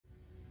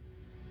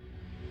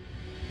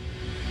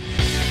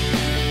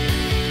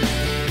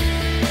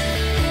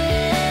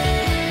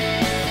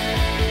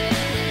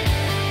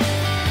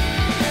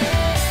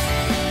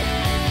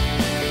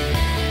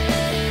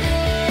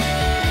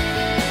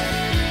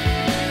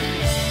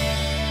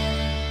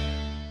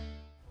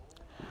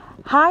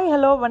Hi,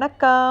 hello,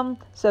 vanakkam.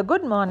 So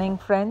good morning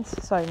friends.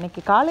 So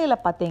இன்னைக்கு காலையில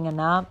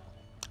பாத்தீங்கன்னா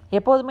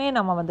எப்போதுமே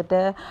நம்ம வந்துட்டு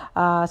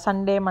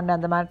சண்டே மண்டே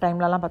அந்த மாதிரி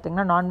டைம்லலாம்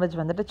பார்த்திங்கன்னா நான்வெஜ்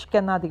வந்துட்டு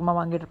சிக்கன் தான் அதிகமாக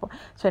வாங்கிட்டு இருப்போம்.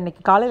 ஸோ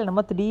இன்றைக்கி காலையில்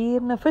நம்ம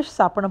திடீர்னு ஃபிஷ்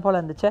சாப்பிடணும் போல்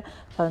இருந்துச்சு.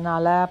 ஸோ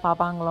அதனால்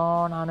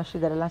பாப்பாங்களும் நானும்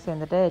ஸ்ரீதரெல்லாம்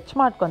சேர்ந்துட்டு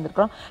HMartக்கு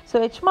வந்திருக்கிறோம்.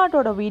 ஸோ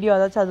HMartோட வீடியோ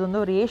அதாச்சும் அது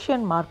வந்து ஒரு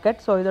ஏஷியன்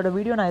மார்க்கெட். ஸோ இதோட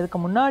வீடியோ நான்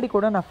இதுக்கு முன்னாடி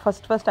கூட நான்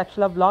ஃபஸ்ட்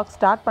ஆக்சுவலாக vlog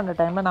ஸ்டார்ட் பண்ணுற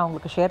டைமில் நான்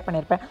உங்களுக்கு ஷேர்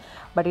பண்ணியிருப்பேன்.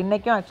 பட்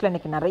இன்றைக்கும் ஆக்சுவலாக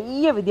இன்றைக்கி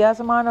நிறைய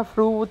வித்தியாசமான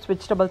ஃப்ரூட்ஸ்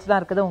வெஜிடபிள்ஸ் தான்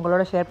இருக்குது,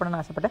 உங்களோட ஷேர்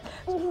பண்ண ஆசைப்பட்டேன்.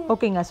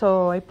 ஓகேங்க. ஸோ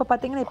இப்போ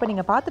பார்த்தீங்கன்னா இப்போ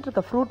நீங்கள் பார்த்துட்டு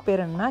இருக்க ஃப்ரூட்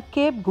பேர் என்னன்னா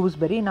கேப்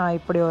கூஸ்பெரி. நான்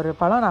இப்படி ஒரு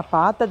பழம் நான்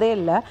பார்த்ததே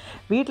இல்லை.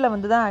 வீட்டில்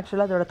வந்து தான்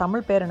ஆக்சுவலாக அதோட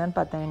தமிழ் பேர் என்னென்னு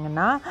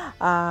பார்த்தீங்கன்னா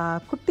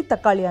குட்டி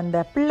தக்காளி, அந்த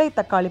பிள்ளை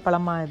தக்காளி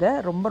பழமாக. இது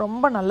ரொம்ப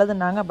ரொம்ப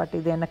நல்லதுன்னாங்க. பட்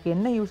இது எனக்கு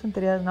என்ன யூஸ்ன்னு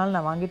தெரியாததுனால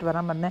நான் வாங்கிட்டு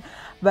வராமல் இருந்தேன்.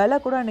 விலை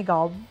கூட அன்றைக்கி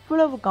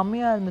அவ்வளவு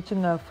கம்மியாக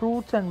இருந்துச்சுங்க.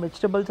 ஃப்ரூட்ஸ் அண்ட்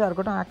வெஜிடபிள்ஸாக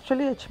இருக்கட்டும்.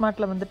 ஆக்சுவலி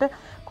HMartல வந்துட்டு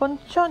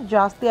கொஞ்சம்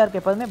ஜாஸ்தியாக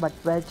இருக்குது எப்போதுமே.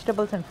 பட்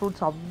வெஜிடபிள்ஸ் அண்ட்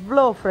ஃப்ரூட்ஸ்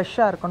அவ்வளோ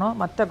ஃப்ரெஷ்ஷாக இருக்கணும்.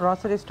 மற்ற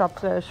க்ராசரி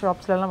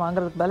ஷாப்ஸ்லாம்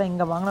வாங்குறதுக்கு பதிலாக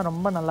இங்கே வாங்கினா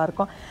ரொம்ப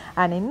நல்லாயிருக்கும்.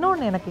 அண்ட்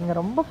இன்னொன்று எனக்கு இங்கே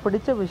ரொம்ப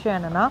பிடிச்ச விஷயம்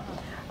என்னென்னா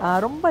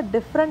ரொம்ப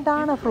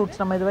டிஃப்ரெண்ட்டான ஃப்ரூட்ஸ்,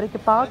 நம்ம இது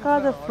வரைக்கும்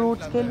பார்க்காத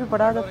ஃப்ரூட்ஸ்,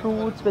 கேள்விப்படாத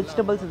ஃப்ரூட்ஸ்,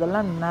 வெஜிடபிள்ஸ்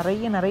இதெல்லாம்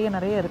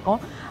நிறைய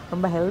இருக்கும்.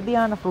 ரொம்ப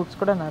ஹெல்த்தியான ஃப்ரூட்ஸ்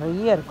கூட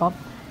நிறைய இருக்கும்.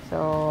 ஸோ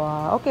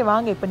ஓகே,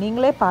 வாங்க இப்போ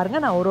நீங்களே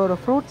பாருங்கள். நான் ஒரு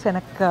ஃப்ரூட்ஸ்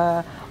எனக்கு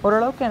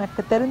ஓரளவுக்கு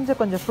எனக்கு தெரிஞ்ச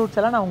கொஞ்சம் ஃப்ரூட்ஸ்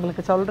எல்லாம் நான்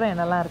உங்களுக்கு சொல்கிறேன்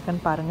என்னெல்லாம்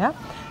இருக்குதுன்னு பாருங்கள்.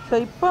 ஸோ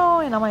இப்போ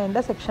நம்ம எந்த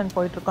செக்ஷன்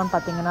போயிட்டுருக்கோன்னு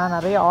பார்த்தீங்கன்னா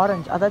நிறைய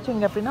ஆரஞ்சு, அதாச்சும்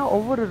இங்கே எப்படின்னா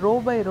ஒவ்வொரு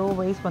ரோ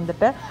வைஸ்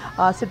வந்துட்டு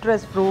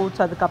சிட்ரஸ்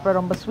ஃப்ரூட்ஸ், அதுக்கப்புறம்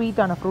ரொம்ப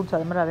ஸ்வீட்டான ஃப்ரூட்ஸ்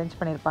அது மாதிரி அரேஞ்ச்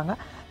பண்ணியிருப்பாங்க.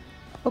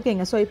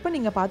 ஓகேங்க. ஸோ இப்போ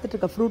நீங்கள் பார்த்துட்டு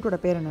இருக்க ஃப்ரூட்டோட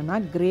பேர் என்னென்னா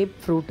கிரேப்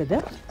ஃப்ரூட் இது.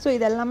 ஸோ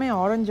இது எல்லாமே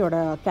ஆரஞ்சோட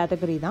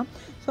கேட்டகரி தான்.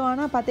 ஸோ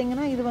ஆனால்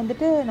பார்த்தீங்கன்னா இது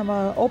வந்துட்டு நம்ம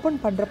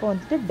ஓப்பன் பண்ணுறப்போ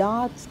வந்துட்டு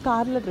டார்க்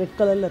ஸ்கார்லெட் ரெட்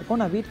கலரில்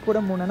இருக்கும். நான் வீட்டுக்கு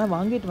கூட 3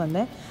 வாங்கிட்டு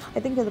வந்தேன்.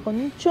 ஐ திங்க் அது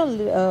கொஞ்சம்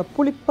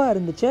புளிப்பாக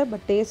இருந்துச்சு,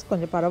 பட் டேஸ்ட்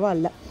கொஞ்சம்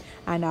பரவாயில்ல.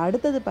 அண்ட்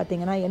அடுத்தது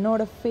பார்த்திங்கன்னா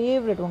என்னோடய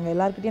ஃபேவரெட், உங்கள்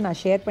எல்லாருக்கிட்டையும்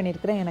நான் ஷேர்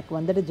பண்ணியிருக்கிறேன். எனக்கு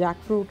வந்துட்டு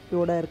ஜாக்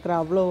ஃப்ரூட்டோட இருக்கிற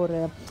அவ்வளோ ஒரு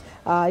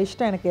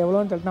இஷ்டம் எனக்கு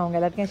எவ்வளோன்னு சொல்லிட்டு நான் அவங்க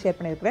எல்லாருக்கையும் ஷேர்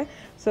பண்ணியிருக்கிறேன்.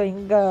 ஸோ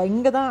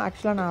இங்கே தான்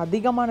ஆக்சுவலாக நான்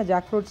அதிகமான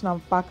ஜாக் ஃப்ரூட்ஸ்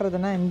நான்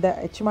பார்க்குறதுனா இந்த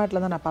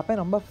HMartல தான் நான்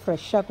பார்ப்பேன். ரொம்ப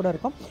ஃப்ரெஷ்ஷாக கூட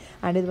இருக்கும்.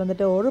 அண்ட் இது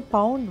வந்துட்டு ஒரு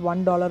பவுண்ட்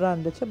 $1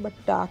 இருந்துச்சு.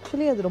 பட்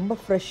ஆக்சுவலி அது ரொம்ப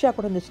ஃப்ரெஷ்ஷாக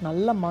கூட இருந்துச்சு.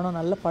 நல்ல மனம்,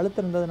 நல்ல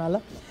பழுத்து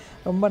இருந்ததுனால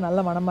ரொம்ப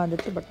நல்ல மனமாக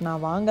இருந்துச்சு. பட்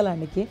நான் வாங்கலை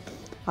அன்றைக்கி.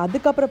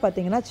 அதுக்கப்புறம்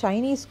பார்த்திங்கன்னா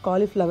சைனீஸ்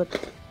காலிஃப்ளவர்.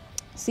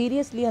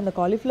 சீரியஸ்லி அந்த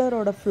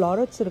காலிஃப்ளவரோட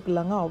ஃப்ளாரட்ஸ்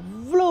இருக்குல்லங்க,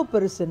 அவ்வளோ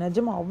பெருசு,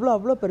 நிஜமாக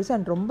அவ்வளோ பெருசு.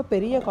 அண்ட் ரொம்ப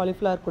பெரிய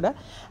காலிஃப்ளவர் கூட.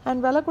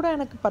 அண்ட் விலை கூட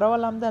எனக்கு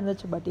பரவாயில்லாமல் தான்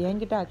இருந்துச்சு. பட்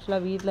என்கிட்ட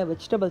ஆக்சுவலாக வீட்டில்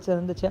வெஜிடபிள்ஸ்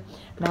இருந்துச்சு.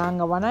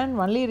 நாங்கள் ஒன் அண்ட்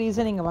ஒன்லி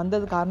ரீசன் இங்கே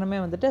வந்தது காரணமே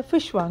வந்துட்டு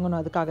ஃபிஷ் வாங்கணும்,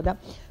 அதுக்காக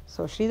தான்.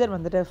 ஸோ ஸ்ரீதர்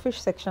வந்துட்டு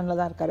ஃபிஷ் செக்ஷனில்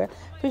தான் இருக்கார்.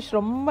 ஃபிஷ்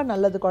ரொம்ப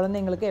நல்லது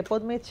குழந்தைங்களுக்கு.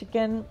 எப்போதுமே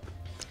சிக்கன்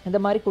இந்த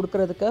மாதிரி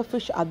கொடுக்குறதுக்கு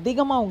ஃபிஷ்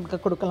அதிகமாக உங்களுக்கு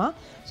கொடுக்கலாம்.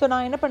 ஸோ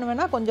நான் என்ன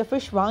பண்ணுவேன்னா கொஞ்சம்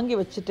ஃபிஷ் வாங்கி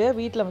வச்சுட்டு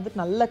வீட்டில் வந்துட்டு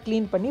நல்லா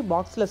க்ளீன் பண்ணி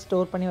பாக்ஸில்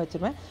ஸ்டோர் பண்ணி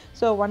வச்சுருவேன்.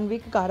 ஸோ 1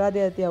 வீக்குக்கு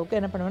ஆராதியாவுக்கு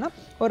என்ன பண்ணுவேன்னா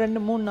ஒரு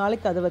 2-3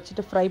 நாளைக்கு அதை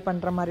வச்சுட்டு ஃப்ரை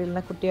பண்ணுற மாதிரி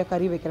இல்லைனா குட்டியாக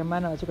கறி வைக்கிற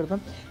மாதிரி நான் வச்சு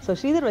கொடுப்பேன். ஸோ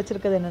ஸ்ரீதர்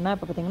வச்சுருக்கிறது என்னென்னா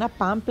இப்போ பார்த்திங்கன்னா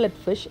பாம்ப்ளெட்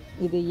ஃபிஷ்.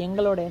 இது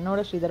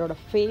என்னோட ஸ்ரீதரோட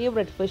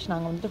ஃபேவரட் ஃபிஷ்.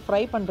 நாங்கள் வந்துட்டு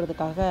ஃப்ரை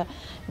பண்ணுறதுக்காக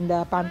இந்த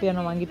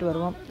பாம்பியானோ வாங்கிட்டு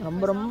வருவோம்.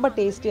 ரொம்ப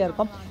டேஸ்டியாக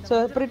இருக்கும்.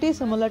 ஸோ ப்ரிட்டி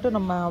சிமிலர் டு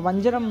நம்ம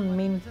வஞ்சரம்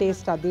மீன்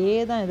டேஸ்ட் அதே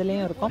தான்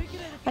இதுலேயும் இருக்கும்.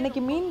 அன்றைக்கி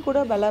மீன் கூட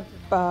விலை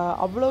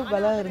அவ்வளோ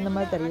விலை இருந்த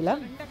மாதிரி தெரியல,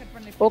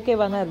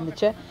 ஓகேவாக தான்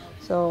இருந்துச்சு.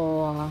 ஸோ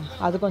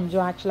அது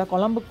கொஞ்சம் ஆக்சுவலாக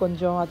குழம்புக்கு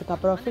கொஞ்சம்,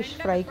 அதுக்கப்புறம் ஃபிஷ்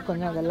ஃப்ரைக்கு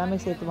கொஞ்சம், அது எல்லாமே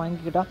சேர்த்து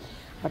வாங்கிக்கிட்டோம்.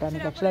 பட்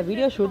அன்றைக்கி ஆக்சுவலாக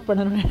வீடியோ ஷூட்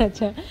பண்ணணும்னு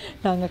நினச்சேன்.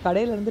 நாங்கள்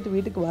கடையில் இருந்துட்டு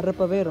வீட்டுக்கு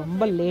வர்றப்பவே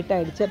ரொம்ப லேட்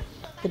ஆகிடுச்சு.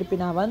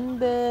 திருப்பி நான்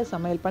வந்து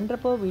சமையல்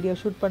பண்ணுறப்போ வீடியோ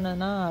ஷூட்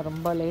பண்ணதுன்னா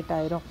ரொம்ப லேட்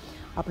ஆயிரும்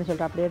அப்படின்னு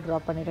சொல்லிட்டு அப்படியே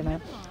ட்ராப்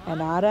பண்ணிட்டேன்.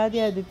 அண்ட்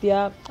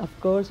ஆதித்யா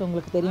அஃப்கோர்ஸ்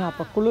உங்களுக்கு தெரியும்,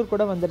 அப்போ குளிர்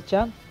கூட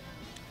வந்துருச்சா.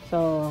 ஸோ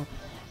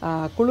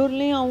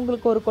குளிர்லேயும்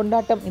அவங்களுக்கு ஒரு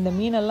கொண்டாட்டம். இந்த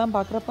மீனெல்லாம்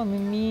பார்க்குறப்ப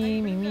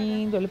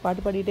மிம்மின்னு சொல்லி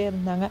பாட்டு பாடிட்டே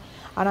இருந்தாங்க.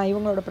 ஆனால்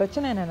இவங்களோட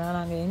பிரச்சனை என்னென்னா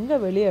நாங்கள் எங்கே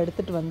வெளியே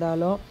எடுத்துகிட்டு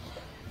வந்தாலும்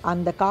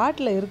அந்த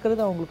காட்டில்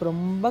இருக்கிறது அவங்களுக்கு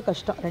ரொம்ப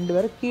கஷ்டம். 2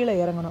 பேரும் கீழே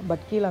இறங்கணும்.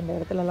 பட் கீழே அந்த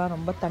இடத்துலலாம்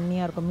ரொம்ப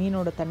தண்ணியாக இருக்கும்,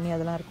 மீனோட தண்ணி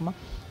அதெல்லாம் இருக்குமா.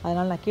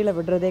 அதனால் நான் கீழே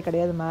விடுறதே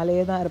கிடையாது,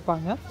 மேலேயே தான்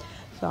இருப்பாங்க.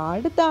 ஸோ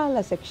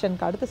அடுத்த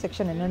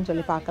செக்ஷன் என்னன்னு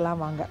சொல்லி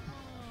பார்க்கலாம் வாங்க.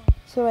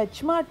 ஸோ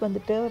HMart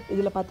வந்துட்டு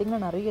இதில் பார்த்திங்கன்னா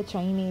நிறைய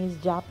சைனீஸ்,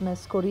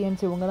 ஜாப்பனீஸ்,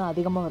 கொரியன்ஸ் இவங்க தான்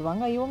அதிகமாக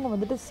வருவாங்க. இவங்க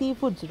வந்துட்டு சீ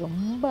ஃபுட்ஸ்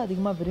ரொம்ப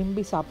அதிகமாக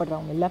விரும்பி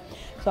சாப்பிட்றவங்க இல்லை.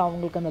 ஸோ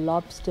அவங்களுக்கு அந்த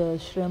லாப்ஸ்டர்,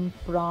 ஷ்ரிம்ப்,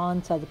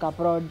 ப்ரான்ஸ்,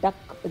 அதுக்கப்புறம்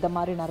டக், இதை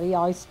மாதிரி நிறைய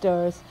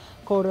ஆயிஸ்டர்ஸ்,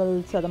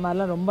 கோரல்ஸ் அது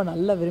மாதிரிலாம் ரொம்ப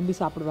நல்லா விரும்பி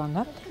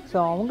சாப்பிடுவாங்க. ஸோ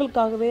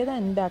அவங்களுக்காகவே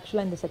தான்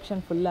இந்த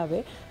செக்ஷன்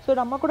ஃபுல்லாகவே. ஸோ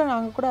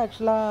நாங்கள் கூட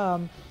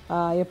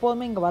ஆக்சுவலாக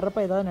எப்போதுமே இங்கே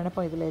வர்றப்போ ஏதாவது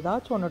நினைப்போம், இதில்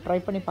ஏதாச்சும் ஒன்று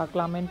ட்ரை பண்ணி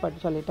பார்க்கலாமேன்னு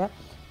பட்டு சொல்லிட்டேன்.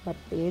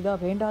 பட்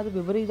வேண்டாது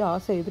விபரீத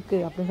ஆசை எதுக்கு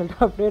அப்படின்னு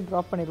சொல்லிட்டு அப்படியே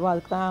ட்ராப் பண்ணிடுவோம்.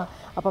 அதுக்கு தான்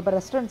அப்பப்போ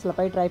ரெஸ்டாரண்ட்ஸில்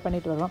போய் ட்ரை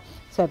பண்ணிட்டு வருவோம்.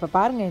 ஸோ இப்போ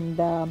பாருங்கள்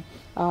இந்த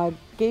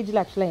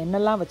கேஜில் ஆக்சுவலாக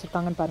என்னெல்லாம்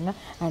வச்சுருக்காங்கன்னு பாருங்கள்.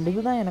 அண்ட்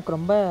இதுதான் எனக்கு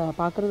ரொம்ப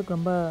பார்க்குறதுக்கு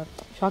ரொம்ப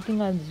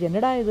ஷாக்கிங்காக இருந்துச்சு.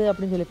 என்னடா இது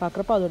அப்படின்னு சொல்லி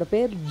பார்க்குறப்போ அதோட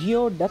பேர்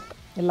ஜியோ டக்.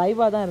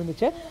 லைவாக தான்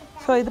இருந்துச்சு.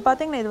 ஸோ இது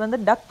பார்த்திங்கன்னா இது வந்து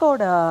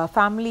டக்கோட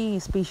ஃபேமிலி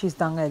ஸ்பீஷீஸ்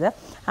தாங்க இது.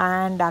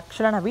 அண்ட்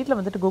ஆக்சுவலாக நான் வீட்டில்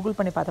வந்துட்டு கூகுள்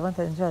பண்ணி பார்த்தப்ப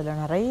தெரிஞ்சு அதில்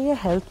நிறைய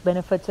ஹெல்த்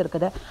பெனிஃபிட்ஸ்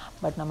இருக்குது.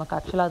 பட் நமக்கு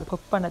ஆக்சுவலாக அது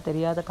குக் பண்ண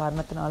தெரியாத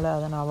காரணத்தினால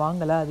அதை நான்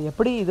வாங்கலை. அது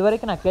எப்படி இது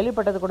வரைக்கும் நான்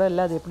கேள்விப்பட்டது கூட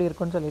இல்லை அது எப்படி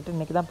இருக்குன்னு சொல்லிட்டு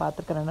இன்றைக்கி தான்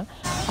பார்த்துக்கிறேன் நான்.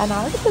 அண்ட்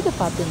அடுத்தது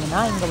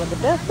பார்த்திங்கன்னா இங்கே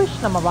வந்துட்டு ஃபிஷ்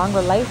நம்ம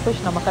வாங்குகிறோம், லைவ்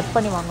ஃபிஷ் நம்ம கட்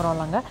பண்ணி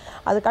வாங்குகிறோம்லாங்க.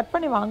 அது கட்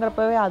பண்ணி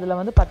வாங்குறப்பவே அதில்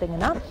வந்து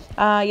பார்த்திங்கன்னா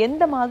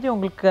எந்த மாதிரி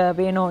உங்களுக்கு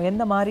வேணும்,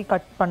 எந்த மாதிரி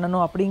கட்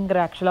பண்ணணும் அப்படிங்கிற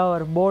ஆக்சுவலாக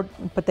ஒரு போர்ட்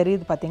இப்போ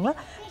தெரியுது பார்த்திங்களா.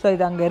 ஸோ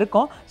இது அங்கே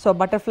இருக்கும். ஸோ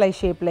பட்டர்ஃப்ளை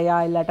ஷேப்லையா,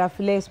 இல்லாட்டா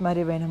ஃபிலேஸ்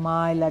மாதிரி வேணுமா,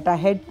 இல்லாட்டா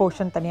ஹெட்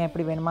போர்ஷன் தனியாக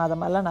எப்படி வேணுமா, அது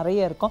மாதிரிலாம்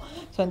நிறைய இருக்கும்.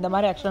 ஸோ இந்த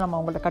மாதிரி ஆக்சுவலாக நம்ம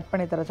அவங்கள்ட்ட கட்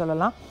பண்ணி தர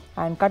சொல்லலாம்.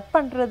 அண்ட் கட்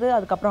பண்ணுறது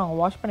அதுக்கப்புறம் அவங்க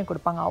வாஷ் பண்ணி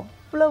கொடுப்பாங்க.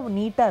 அவ்வளோ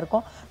நீட்டாக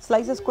இருக்கும்.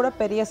 ஸ்லைசஸ் கூட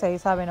பெரிய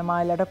சைஸாக வேணுமா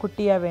இல்லாட்டா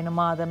குட்டியாக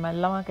வேணுமா அதை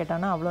மாதிரிலாம்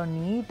கேட்டாங்கன்னா அவ்வளோ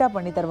நீட்டாக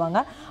பண்ணி தருவாங்க.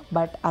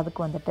 பட் அதுக்கு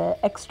வந்துட்டு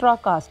எக்ஸ்ட்ரா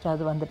காஸ்ட்,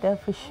 அது வந்துட்டு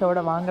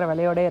ஃபிஷ்ஷோட வாங்குகிற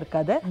விலையோடே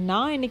இருக்காது.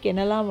 நான் இன்றைக்கி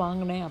என்னெல்லாம்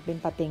வாங்கினேன்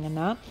அப்படின்னு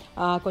பார்த்தீங்கன்னா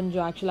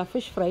கொஞ்சம் ஆக்சுவலாக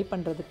ஃபிஷ் ஃப்ரை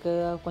பண்ணுறதுக்கு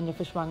கொஞ்சம்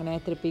ஃபிஷ் வாங்கினேன்,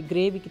 திருப்பி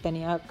கிரேவிக்கு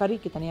தனியாக,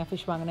 கறிக்கு தனியாக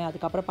ஃபிஷ் வாங்கினேன்,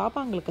 அதுக்கப்புறம்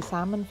பாப்பாங்களுக்கு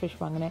சாமன் ஃபிஷ்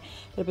வாங்கினேன்,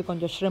 திருப்பி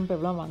கொஞ்சம் ஷ்ரிம்ப்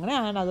எவ்வளோ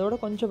வாங்கினேன். அண்ட் அதோட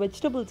கொஞ்சம்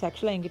வெஜிடபிள்ஸ்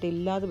ஆக்சுவலாக என்கிட்ட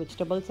இல்லாத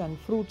வெஜிடபிள்ஸ் அண்ட்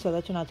ஃப்ரூட்ஸ்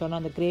ஏதாச்சும் நான்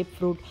சொன்னேன், அந்த கிரேப்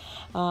ஃப்ரூட்,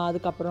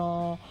 அதுக்கப்புறம்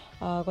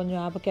கொஞ்சம்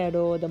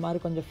ஆவகேடோ, இது மாதிரி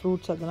கொஞ்சம்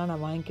ஃப்ரூட்ஸ் அதெல்லாம்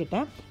நான்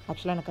வாங்கிக்கிட்டேன்.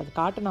 ஆக்சுவலாக எனக்கு அது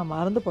காட்ட நான்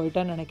மறந்து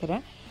போயிட்டேன்னு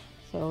நினைக்கிறேன்.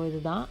 ஸோ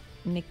இதுதான்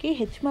இன்றைக்கி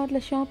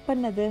ஹெச்மார்ட்டில் ஷாப்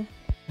பண்ணது.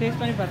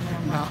 டேஸ்ட் பண்ணி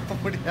பாருங்க,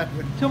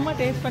 சும்மா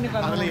டேஸ்ட் பண்ணி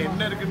பாருங்க,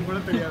 என்ன இருக்குன்னு கூட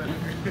தெரியாது.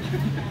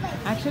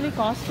 ஆக்சுவலி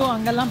காஸ்ட்கோ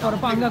அங்கெல்லாம்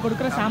போகிறப்போ அங்கே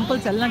கொடுக்குற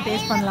சாம்பிள்ஸ் எல்லாம்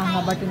டேஸ்ட்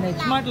பண்ணலாங்க. பட் இந்த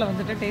ஹெச்மார்ட்டில்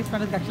வந்துட்டு டேஸ்ட்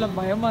பண்ணுறதுக்கு ஆக்சுவலாக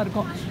பயமாக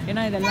இருக்கும்.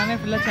 ஏன்னா இது எல்லாமே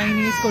ஃபுல்லாக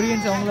சைனீஸ்,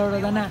 கொரியன்ஸ் அவங்களோட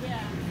தானே.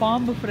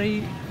 பாம்பு ஃப்ரை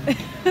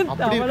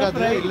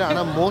இல்லை,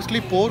 ஆனால் மோஸ்ட்லி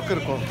போர்க்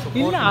இருக்கும்.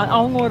 இல்லை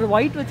அவங்க ஒரு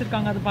ஒயிட்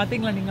வச்சுருக்காங்க, அது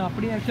பார்த்தீங்களா நீங்கள்?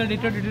 அப்படியே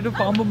ஆக்சுவலாக டிட்டு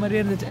பாம்பு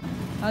மாதிரியே இருந்துச்சு.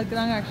 அதுக்கு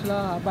தாங்க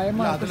ஆக்சுவலாக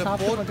பயமாக இருக்குது.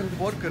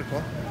 சாப்பிட்டு போர்க்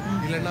இருக்கும்,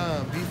 இல்லைன்னா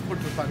பீஃப்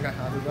போட்டுருப்பாங்க.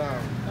 அதுதான்.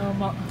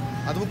 ஆமாம்,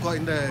 அதுவும்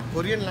இந்த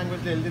கொரியன்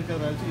லாங்குவேஜில்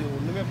எழுதியிருக்கிறதால இது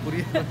ஒன்றுமே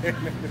புரியல.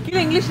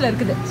 கீழே இங்கிலீஷில்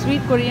இருக்குது,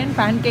 ஸ்வீட் கொரியன்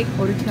பேன்கேக்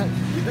ஒரிஜினல்.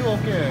 இது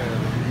ஓகே,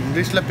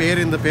 இங்கிலீஷில்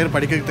பேர் இந்த பேர்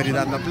படிக்க தெரியுது.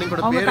 அந்த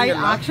பிள்ளைங்களோட பேர்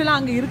ஆக்சுவலாக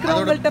அங்கே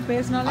இருக்கிறவங்கள்ட்ட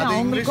பேசினாலும்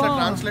அவங்களுக்கும்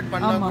ட்ரான்ஸ்லேட்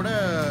பண்ணால் கூட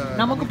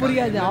நமக்கு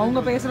புரியாது.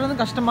 அவங்க பேசுகிறது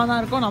கஷ்டமாக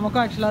தான் இருக்கும்,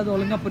 நமக்கும் ஆக்சுவலாக அது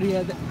ஒழுங்காக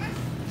புரியாது.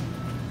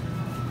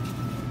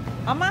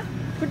 அம்மா,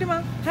 குட்டிமா,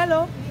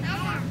 hello,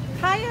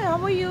 hi, how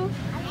are you?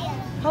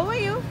 How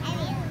are you?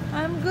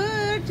 I'm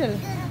good. சல்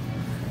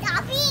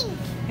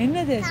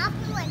என்னது?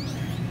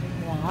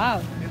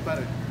 வாவ்,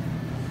 பாரு,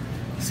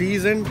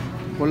 சீசன்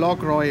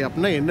பொலாக் ராய்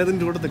அப்படின்னா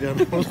என்னதுன்னு கூட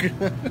தெரியாது.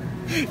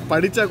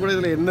 படித்தா கூட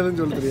இதில் என்னதுன்னு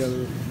சொல்ல தெரியாது.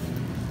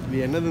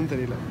 இது என்னதுன்னு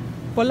தெரியல.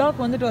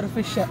 பொலாக் வந்துட்டு ஒரு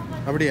ஃபிஷ்.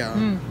 அப்படியா?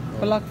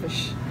 Pollock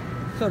fish.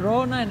 ஸோ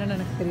ரோனா என்னன்னு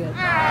எனக்கு தெரியாது.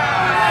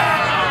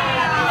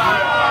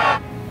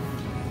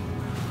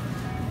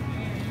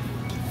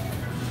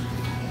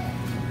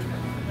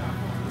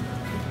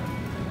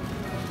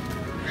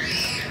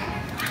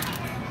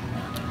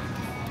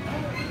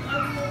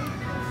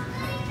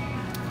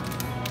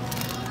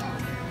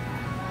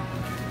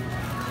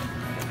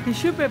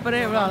 டிஷ்யூ பேப்பரே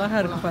எவ்வளோ அழகாக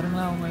இருக்குது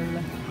பாருங்களா அவங்க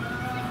இதில்.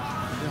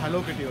 ஹலோ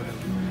கிட்டியோட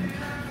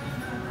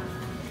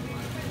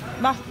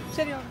வா,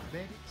 சரி.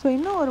 ஸோ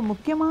இன்னும் ஒரு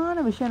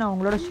முக்கியமான விஷயம் நான்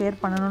உங்களோட ஷேர்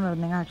பண்ணணும்னு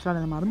இருந்தேங்க. ஆக்சுவலாக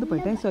அதை மறந்து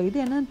போயிட்டேன். ஸோ இது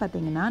என்னென்னு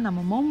பார்த்தீங்கன்னா நம்ம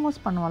மோமோஸ்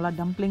பண்ணுவோம்ல,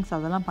 டம்ப்ளிங்ஸ்,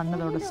 அதெல்லாம்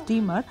பண்ணதோட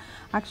ஸ்டீமர்.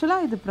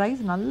 ஆக்சுவலாக இது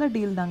ப்ரைஸ் நல்ல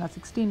டீல் தாங்க,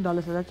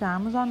 $16. ஏதாச்சும்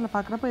அமேசானில்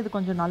பார்க்குறப்ப இது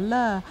கொஞ்சம்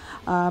நல்ல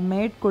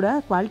மேட் கூட,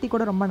 குவாலிட்டி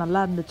கூட ரொம்ப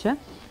நல்லா இருந்துச்சு.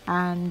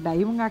 அண்ட்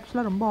இவங்க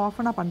ஆக்சுவலாக ரொம்ப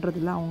ஆஃபனாக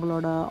பண்ணுறதில்ல,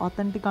 அவங்களோட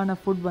ஆத்தென்டிக்கான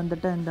ஃபுட்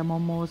வந்துட்டு இந்த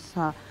மோமோஸ்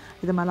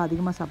இது மாதிரிலாம்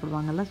அதிகமாக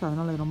சாப்பிடுவாங்கல்ல. ஸோ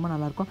அதனால் இது ரொம்ப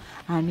நல்லாயிருக்கும்.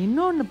 அண்ட்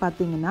இன்னொன்று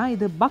பார்த்தீங்கன்னா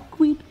இது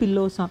பக்வீட்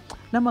பில்லோஸாக,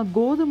 நம்ம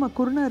கோதுமை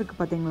குருணை இருக்குது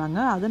பார்த்தீங்களாங்க,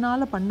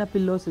 அதனால் பண்ண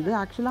பில்லோஸ் இது.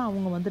 ஆக்சுவலாக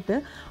அவங்க வந்துட்டு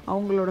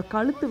அவங்களோட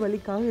கழுத்து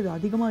வலிக்காக இது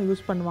அதிகமாக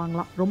யூஸ்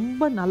பண்ணுவாங்களாம்.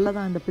 ரொம்ப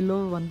நல்லதாக இந்த பில்லோ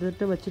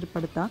வந்துட்டு வச்சுட்டு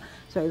படுத்தா.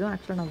 ஸோ இதுவும்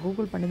ஆக்சுவலாக நான்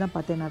கூகுள் பண்ணி தான்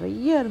பார்த்தேன்,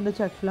 நிறைய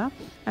இருந்துச்சு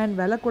ஆக்சுவலாக. அண்ட்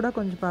விலை கூட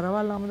கொஞ்சம்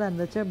பரவாயில்லாமல் தான்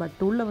இருந்துச்சு.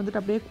 பட் உள்ளே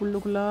வந்துட்டு அப்படியே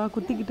குள்ளுக்குள்ளாக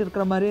குத்திக்கிட்டு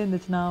இருக்கிற மாதிரியே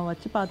இருந்துச்சு. நான்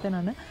வச்சு பார்த்தேன்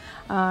நான்.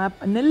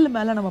 நெல்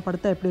மேலே நம்ம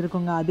படுத்தா எப்படி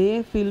இருக்குங்க, அதே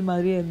ஃபீல்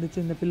மாதிரியே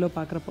இருந்துச்சு இந்த பில்லோ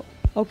பார்க்குறப்போ.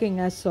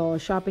 ஓகேங்க, ஸோ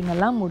ஷாப்பிங்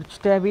எல்லாம்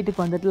முடிச்சுட்டு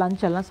வீட்டுக்கு வந்துட்டு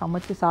லஞ்ச் எல்லாம்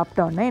சமைச்சு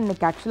சாப்பிட்டோன்னே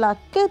இன்றைக்கி ஆக்சுவலாக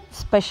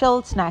கிட்ஸ் ஸ்பெஷல்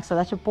ஸ்நாக்ஸ்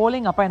ஏதாச்சும்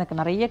போலிங் அப்போ எனக்கு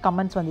நிறைய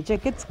கமெண்ட்ஸ் வந்துச்சு,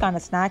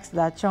 கிட்ஸ்க்கான ஸ்நாக்ஸ்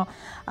ஏதாச்சும்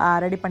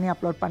ரெடி பண்ணி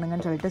அப்லோட்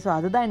பண்ணுங்கன்னு சொல்லிட்டு. ஸோ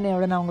அதுதான்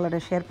என்னையோட நான் உங்களோட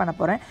ஷேர் பண்ண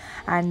போகிறேன்.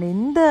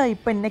 அண்ட்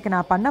இப்போ இன்றைக்கி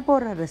நான் பண்ண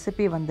போகிற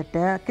ரெசிபி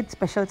வந்துட்டு கிட்ஸ்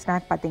ஸ்பெஷல்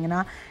ஸ்நாக்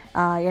பார்த்திங்கன்னா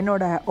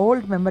என்னோடய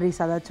ஓல்டு மெமரிஸ்,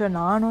 அதாச்சும்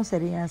நானும்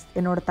சரி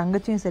என்னோடய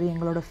தங்கச்சியும் சரி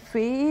எங்களோட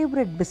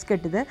ஃபேவரட்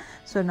பிஸ்கட் இது.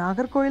 ஸோ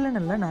நாகர்கோயிலுன்னு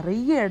இல்லை,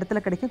 நிறைய இடத்துல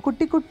கிடைக்கும்.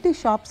 குட்டி குட்டி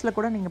ஷாப்ஸில்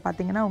கூட நீங்கள்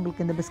பார்த்தீங்கன்னா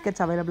உங்களுக்கு இந்த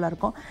பிஸ்கெட்ஸ் அவைலபிளாக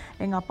இருக்கும்.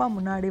 எங்கள் அப்பா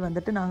முன்னாடி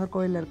வந்துட்டு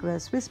நாகர்கோயிலில் இருக்கிற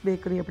ஸ்விஸ்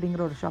பேக்கரி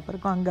அப்படிங்கிற ஒரு ஷாப்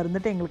இருக்கும், அங்கே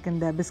இருந்துட்டு எங்களுக்கு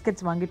இந்த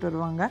பிஸ்கெட்ஸ் வாங்கிட்டு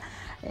வருவாங்க.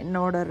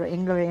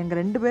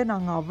 எங்கள் 2 பேர்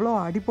நாங்கள் அவ்வளோ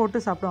அடி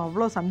போட்டு சாப்பிடுவோம்,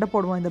 அவ்வளோ சண்டை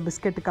போடுவோம் இந்த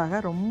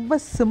பிஸ்கெட்டுக்காக. ரொம்ப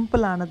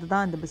சிம்பிளானது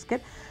தான் இந்த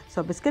பிஸ்கெட்.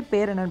 ஸோ பிஸ்கெட்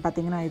பேர் என்னென்னு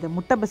பார்த்தீங்கன்னா இது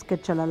முட்டை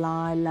பிஸ்கெட்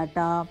சொல்லலாம்,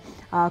 இல்லாட்டா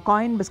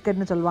காயின் பிஸ்கெட்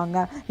பிஸ்கட்னு சொல்லுவாங்க,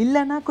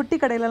 இல்லைன்னா குட்டி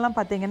கடையிலலாம்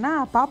பார்த்தீங்கன்னா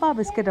பாப்பா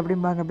பிஸ்கட்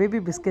அப்படிம்பாங்க, பேபி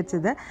பிஸ்கட்ஸ்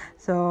இது.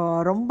 ஸோ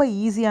ரொம்ப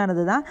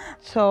ஈஸியானது தான்.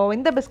 ஸோ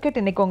இந்த பிஸ்கட்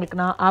இன்றைக்கி உங்களுக்கு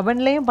நான்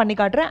அவன்லேயும் பண்ணி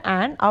காட்டுறேன்,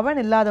 அண்ட்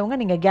அவன் இல்லாதவங்க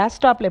நீங்கள் கேஸ்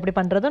ஸ்டாப்பில் எப்படி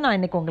பண்ணுறதும் நான்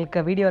இன்றைக்கி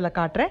உங்களுக்கு வீடியோவில்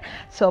காட்டுறேன்.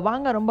 ஸோ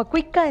வாங்க ரொம்ப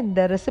குயிக்காக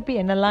இந்த ரெசிபி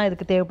என்னெல்லாம்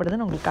இதுக்கு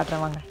தேவைப்படுதுன்னு உங்களுக்கு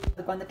காட்டுறேன் வாங்க.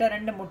 அதுக்கு வந்துட்டு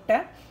 2 முட்டை,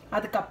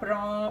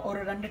 அதுக்கப்புறம் ஒரு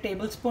 2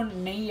 டேபிள் ஸ்பூன்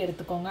நெய்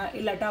எடுத்துக்கோங்க,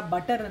 இல்லாட்டா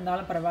பட்டர்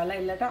இருந்தாலும்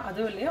பரவாயில்ல, இல்லாட்டா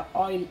அதுவும் இல்லையோ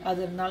ஆயில்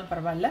அது இருந்தாலும்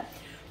பரவாயில்ல.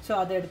 ஸோ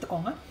அதை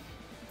எடுத்துக்கோங்க.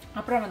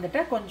 அப்புறம் வந்துட்டு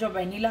கொஞ்சம்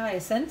வெனிலா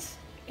எசன்ஸ்,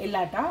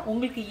 இல்லாட்டா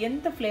உங்களுக்கு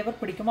எந்த ஃப்ளேவர்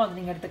பிடிக்குமோ அது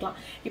நீங்கள் எடுத்துக்கலாம்.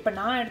 இப்போ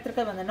நான்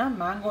எடுத்துருக்கிறது வந்துன்னா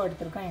மேங்கோ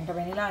எடுத்துருக்கேன், என்கிட்ட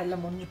வெனிலா இல்லை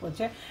முடிஞ்சு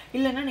போச்சு.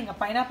 இல்லைன்னா நீங்கள்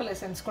பைனாப்பிள்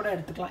எசன்ஸ் கூட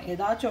எடுத்துக்கலாம்.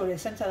 ஏதாச்சும் ஒரு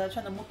எசன்ஸ்,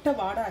 ஏதாச்சும் அந்த முட்டை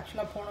வாடை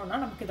ஆக்சுவலாக போகணுன்னா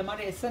நமக்கு இந்த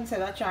மாதிரி எசன்ஸ்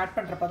ஏதாச்சும் ஆட்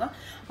பண்ணுறப்ப தான்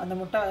அந்த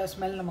முட்டை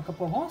ஸ்மெல் நமக்கு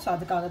போகும். ஸோ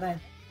அதுக்காக தான்.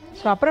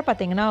 ஸோ அப்புறம்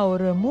பார்த்தீங்கன்னா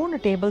ஒரு 3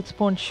 டேபிள்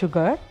ஸ்பூன்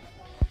சுகர்,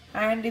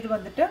 அண்ட் இது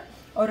வந்துட்டு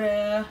ஒரு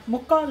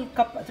 3/4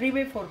 கப்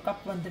 3/4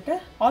 கப் வந்துட்டு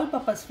ஆல்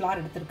பர்பஸ்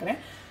ஃப்ளார்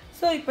எடுத்துருக்கிறேன்.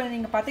 ஸோ இப்போ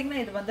நீங்கள் பார்த்தீங்கன்னா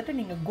இது வந்துட்டு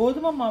நீங்கள்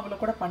கோதுமை மாவில்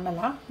கூட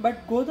பண்ணலாம். பட்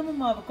கோதுமை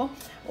மாவுக்கும்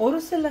ஒரு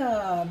சில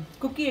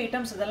குக்கி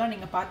ஐட்டம்ஸ் இதெல்லாம்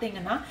நீங்கள்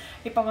பார்த்தீங்கன்னா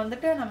இப்போ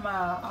வந்துட்டு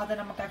அதை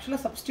நமக்கு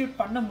ஆக்சுவலாக சப்ஸ்டியூட்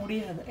பண்ண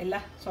முடியாது இல்லை.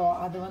 ஸோ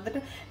அது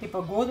வந்துட்டு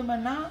இப்போ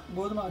கோதுமைன்னா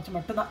கோதுமை வச்சு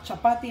மட்டும்தான்,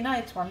 சப்பாத்தினா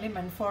இட்ஸ் ஒன்லி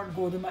மென்ட் ஃபார்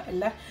கோதுமை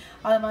இல்லை,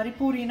 அது மாதிரி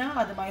பூரினா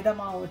அது மைதா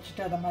மாவு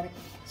வச்சுட்டு அதை மாதிரி.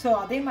 ஸோ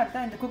அதே மாதிரி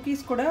தான் இந்த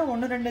குக்கீஸ் கூட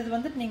 1-2 இது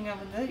வந்துட்டு நீங்கள்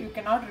வந்து you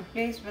can not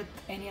replace with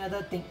any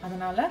other thing.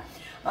 அதனால்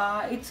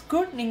இட்ஸ்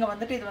குட் நீங்கள்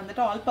வந்துட்டு இது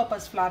வந்துட்டு ஆல்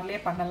பர்பஸ்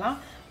ஃப்ளார்லேயே பண்ணலாம்.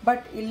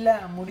 பட் இல்லை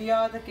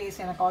முடியாத கேஸ்,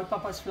 எனக்கு ஆல்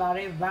பர்பஸ்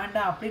ஃப்ளாரே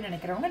வேண்டாம் அப்படின்னு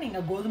நினைக்கிறவங்க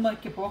நீங்கள்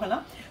கோதுமைக்கு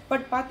போகலாம்.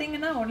 பட்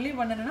பார்த்தீங்கன்னா ஒன்லி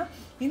ஒன்று என்னென்னா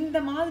இந்த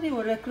மாதிரி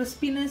ஒரு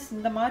கிறிஸ்பினஸ்,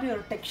 இந்த மாதிரி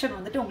ஒரு டெக்ஸ்சர்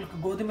வந்துட்டு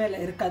உங்களுக்கு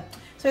கோதுமையில் இருக்காது.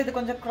 ஸோ இது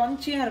கொஞ்சம்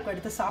க்ரன்ச்சியாக இருக்கும்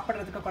எடுத்து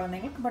சாப்பிட்றதுக்கு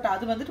குழந்தைங்களுக்கு. பட்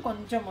அது வந்துட்டு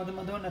கொஞ்சம்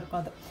மொதுன்னு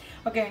இருக்கும் அது.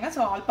 ஓகேங்க.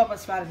 ஸோ ஆல்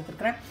பர்பஸ் ஃப்ளார்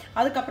எடுத்துருக்கிறேன்.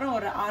 அதுக்கப்புறம்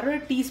ஒரு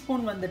 1/2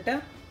 டீஸ்பூன் வந்துட்டு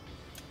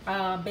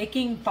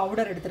பேக்கிங்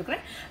பவுடர்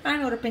எடுத்துருக்கிறேன்,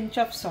 அண்ட் ஒரு பிஞ்ச்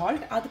ஆஃப்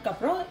சால்ட்.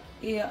 அதுக்கப்புறம்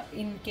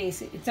in case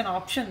it's an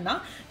option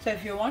தான். So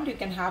if you want you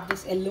can have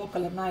this yellow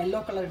colour. நான் எல்லோ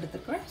கலர்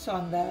எடுத்துருக்கிறேன். ஸோ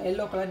அந்த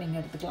எல்லோ கலர் நீங்கள்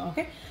எடுத்துக்கலாம்.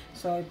 ஓகே.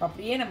 ஸோ இப்போ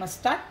அப்படியே நம்ம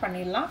ஸ்டார்ட்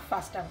பண்ணிடலாம்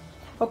ஃபாஸ்ட்டாக.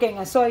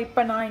 ஓகேங்க. ஸோ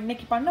இப்போ நான்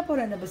இன்றைக்கி பண்ண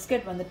போகிற இந்த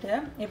பிஸ்கெட் வந்துட்டு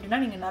எப்படின்னா,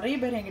 நீங்கள் நிறைய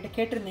பேர் என்கிட்ட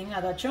கேட்டிருந்தீங்க.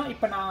 அதாச்சும்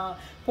இப்போ நான்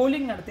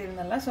போலிங்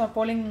நடத்தியிருந்தேன்ல, ஸோ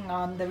போலிங்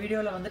அந்த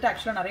வீடியோவில் வந்துட்டு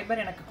ஆக்சுவலாக நிறைய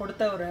பேர் எனக்கு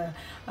கொடுத்த ஒரு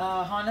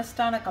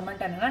ஹானஸ்டான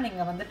கமெண்ட் என்னென்னா,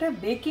 நீங்கள் வந்துட்டு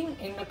பேக்கிங்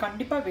எங்களுக்கு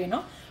கண்டிப்பாக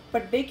வேணும்,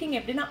 பட் பேக்கிங்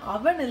எப்படின்னா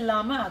அவன்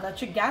இல்லாமல்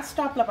அதாச்சும் கேஸ்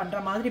ஸ்டாப்பில் பண்ணுற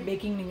மாதிரி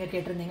பேக்கிங் நீங்கள்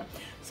கேட்டிருந்தீங்க.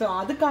 ஸோ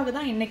அதுக்காக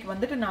தான் இன்றைக்கி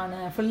வந்துட்டு நான்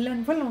ஃபுல்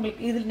அண்ட் ஃபுல்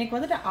உங்களுக்கு இது இன்றைக்கி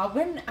வந்துட்டு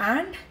அவன்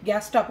அண்ட்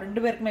கேஸ் ஸ்டாப்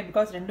 2 பேருக்குமே,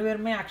 பிகாஸ் 2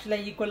 பேருமே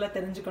ஆக்சுவலாக ஈக்குவலாக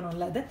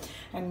தெரிஞ்சுக்கணும்ல அது,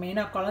 அண்ட்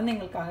மெயினாக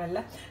குழந்தைங்களுக்காக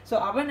இல்லை. ஸோ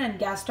அவன் அண்ட்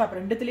கேஸ் ஸ்டாப்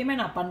 2துலேயுமே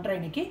நான் பண்ணுறேன்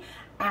இன்றைக்கி.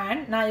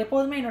 அண்ட் நான்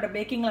எப்போதுமே என்னோடய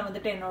பேக்கிங்கில்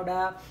வந்துட்டு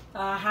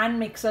என்னோடய ஹேண்ட்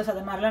மிக்சர்ஸ்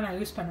அது மாதிரிலாம் நான்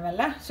யூஸ்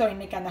பண்ணுவேன்ல. ஸோ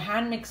இன்றைக்கி அந்த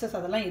ஹேண்ட் மிக்சர்ஸ்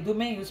அதெல்லாம்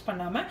எதுவுமே யூஸ்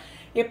பண்ணாமல்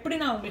எப்படி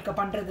நான் உங்களுக்கு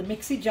பண்ணுறது,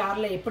 மிக்ஸி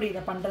ஜாரில் எப்படி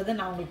இதை பண்ணுறது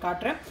நான் உங்களுக்கு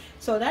காட்டுறேன்.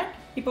 ஸோ தட்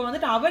இப்போ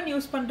வந்துட்டு அவன்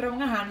யூஸ்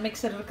பண்ணுறவங்க, ஹேண்ட்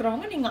மிக்சர்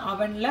இருக்கிறவங்க நீங்கள்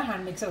அவனில்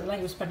ஹேண்ட் மிக்சர்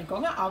அதெல்லாம் யூஸ்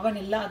பண்ணிக்கோங்க. அவன்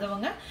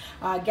இல்லாதவங்க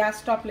கேஸ்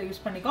ஸ்டாப்பில்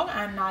யூஸ் பண்ணிக்கோங்க.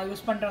 அண்ட் நான்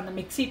யூஸ் பண்ணுற அந்த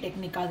மிக்ஸி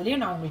டெக்னிக்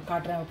அதுலேயும் நான் உங்களுக்கு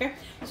காட்டுறேன். ஓகே.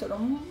 ஸோ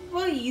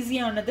ரொம்ப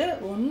ஈஸியானது,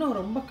 ஒன்றும்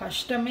ரொம்ப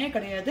கஷ்டமே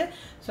கிடையாது.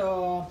 ஸோ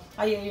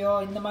ஐயோ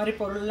இந்த மாதிரி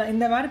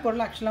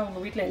பொருள் ஆக்சுவலாக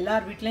உங்கள் வீட்டில்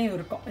எல்லார் வீட்லேயும்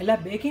இருக்கும். எல்லா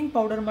பேக்கிங்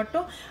பவுடர்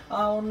மட்டும்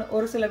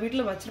ஒரு சில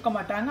வீட்டில் வச்சுருக்க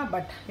மாட்டாங்க.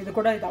 பட் இது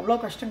அவ்வளோ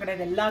கஷ்டம்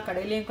கிடையாது, எல்லா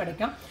கடையிலையும் கிடைக்கும்.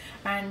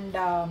 அண்ட்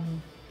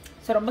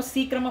ஸோ ரொம்ப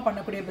சீக்கிரமாக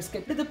பண்ணக்கூடிய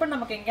பிஸ்கெட் இது. இப்போ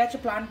நமக்கு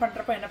எங்கேயாச்சும் பிளான்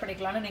பண்ணுறப்போ என்ன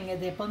பண்ணிக்கலாம்னு, நீங்கள்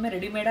இது எப்போதுமே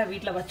ரெடிமேடாக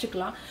வீட்டில்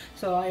வச்சுக்கலாம்.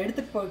 ஸோ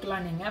எடுத்துகிட்டு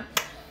போய்க்கலாம் நீங்கள்.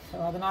 ஸோ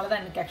அதனால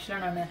தான் இன்றைக்கி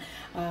ஆக்சுவலாக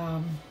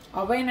நான்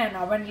அவன் அண்ட்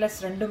அவன்லெஸ்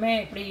 2மே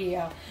எப்படி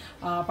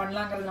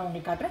பண்ணலாங்கிறது நான்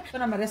உங்களுக்கு காட்டுறேன். ஸோ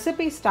நம்ம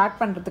ரெசிபி ஸ்டார்ட்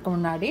பண்ணுறதுக்கு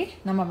முன்னாடி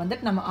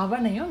நம்ம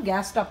அவனையும்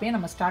கேஸ் ஸ்டாப்பையும்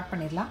நம்ம ஸ்டார்ட்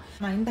பண்ணிடலாம்.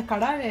 நான் இந்த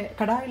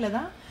கடாயில்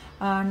தான்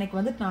அன்றைக்கி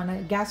வந்துட்டு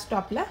நான் கேஸ்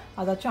ஸ்டாப்பில்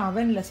அதாச்சும்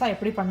அவன்லெஸ்ஸாக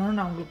எப்படி பண்ணணும்னு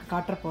நான் உங்களுக்கு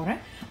காட்டுற போகிறேன்.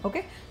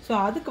 ஓகே. ஸோ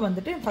அதுக்கு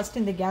வந்துட்டு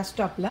ஃபஸ்ட்டு இந்த கேஸ்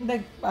ஸ்டாப்பில் இந்த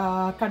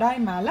கடாய்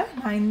மேலே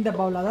நான் இந்த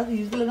பவுல், அதாவது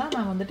இதில் தான்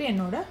நான் வந்துட்டு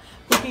என்னோடய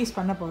குக்கீஸ்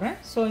பண்ண போகிறேன்.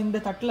 ஸோ இந்த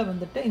தட்டில்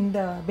வந்துட்டு இந்த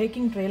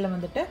பேக்கிங் ட்ரேயில்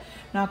வந்துட்டு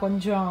நான்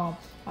கொஞ்சம்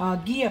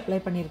கீ அப்ளை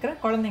பண்ணியிருக்கிறேன்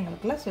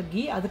குழந்தைங்களுக்குல. ஸோ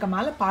கீ, அதுக்கு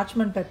மேலே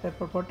பார்ச்மெண்ட்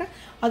பேப்பர் போட்டு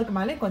அதுக்கு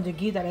மேலே கொஞ்சம்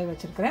கீ தடவை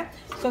வச்சுருக்கிறேன்.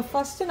 ஸோ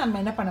ஃபஸ்ட்டு நம்ம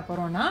என்ன பண்ண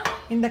போகிறோன்னா,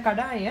 இந்த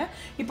கடாயை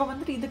இப்போ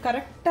வந்துட்டு இது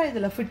கரெக்டாக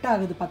இதில் ஃபிட்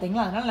ஆகுது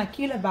பார்த்தீங்களா. அதனால் நான்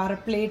கீழே வேறு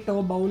பிளேட்டோ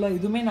பவுலோ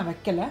எதுவுமே நான்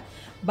வைக்கலை.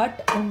 பட்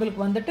உங்களுக்கு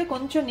வந்துட்டு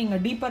கொஞ்சம்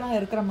நீங்கள் டீப்பராக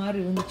இருக்கிற மாதிரி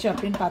இருந்துச்சு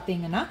அப்படின்னு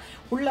பார்த்தீங்கன்னா,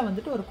 உள்ளே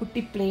வந்துட்டு ஒரு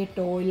குட்டி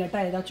பிளேட்டோ இல்லாட்டா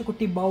ஏதாச்சும்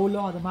குட்டி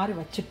பவுலோ அது மாதிரி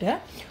வச்சுட்டு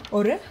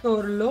ஒரு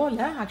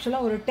லோவில்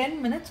ஆக்சுவலாக ஒரு 10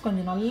 மினிட்ஸ்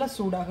கொஞ்சம் நல்லா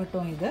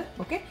சூடாகட்டும் இது.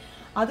 ஓகே.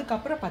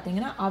 அதுக்கப்புறம்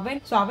பார்த்தீங்கன்னா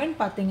அவன்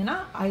பார்த்தீங்கன்னா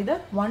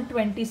ஐதர்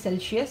 120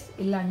 செல்சியஸ்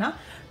இல்லைன்னா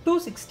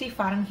 260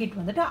 ஃபாரன்ஹீட்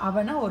வந்துட்டு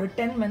அவனை ஒரு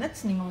 10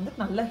 மினிட்ஸ் நீங்கள்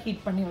வந்துட்டு நல்லா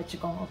ஹீட் பண்ணி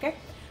வச்சுக்கோங்க. ஓகே.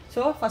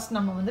 ஸோ ஃபஸ்ட்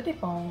நம்ம வந்துட்டு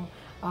இப்போ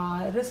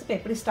ரெசிபி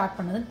எப்படி ஸ்டார்ட்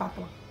பண்ணதுன்னு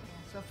பார்க்கலாம்.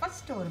 ஸோ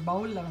ஃபஸ்ட்டு ஒரு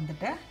பவுலில்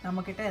வந்துட்டு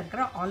நம்மக்கிட்ட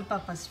இருக்கிற ஆல்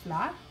பர்பஸ்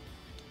ஃப்ளார்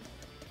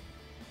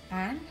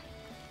அண்ட்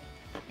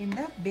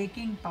இந்த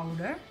பேக்கிங்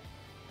பவுடர்.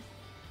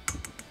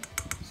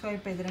 ஸோ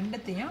இப்போ இது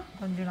ரெண்டுத்தையும்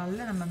கொஞ்சம்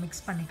நல்லா நம்ம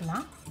மிக்ஸ்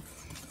பண்ணிக்கலாம்.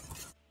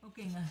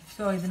 ஓகேங்க.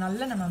 ஸோ இது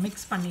நல்லா நம்ம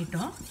மிக்ஸ்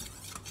பண்ணிட்டோம்.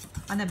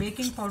 அந்த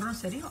பேக்கிங்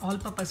பவுடரும் சரி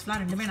ஆல் பர்பஸ்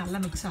ஃப்ளார் 2மே நல்லா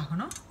மிக்ஸ்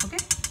ஆகணும். ஓகே.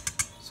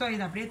 ஸோ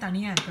இது அப்படியே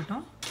தனியாக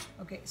இருக்கட்டும்.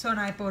 ஓகே ஸோ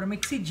நான் இப்போ ஒரு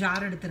மிக்ஸி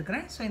ஜார்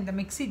எடுத்துருக்கிறேன். ஸோ இந்த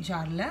மிக்ஸி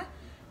ஜாரில்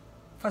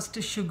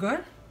ஃபஸ்ட்டு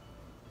சுகர்,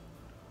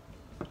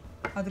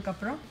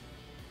 அதுக்கப்புறம்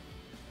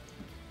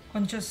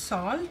கொஞ்சம்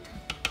சால்ட்,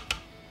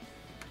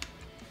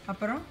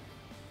 அப்புறம்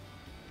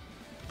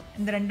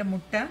இந்த 2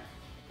 முட்டை,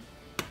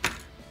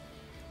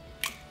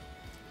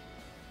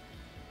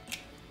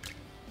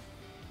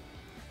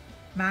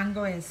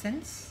 மேங்கோ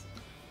எசன்ஸ்,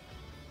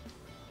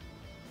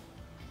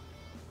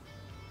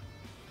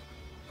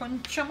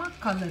 கொஞ்சமாக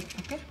கலர்.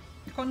 ஓகே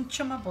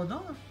கொஞ்சமாக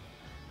போதும்,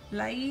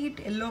 லைட்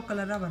எல்லோ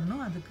கலராக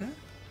வரணும் அதுக்கு.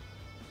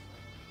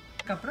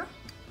 அதுக்கப்புறம்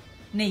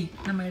நெய்,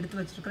 நம்ம எடுத்து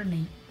வச்சுருக்கிற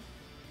நெய்.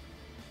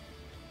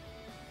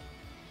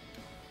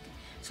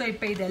 ஸோ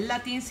இப்போ இது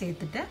எல்லாத்தையும்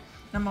சேர்த்துட்டு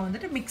நம்ம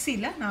வந்துட்டு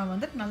மிக்சியில் நான்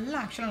வந்துட்டு நல்லா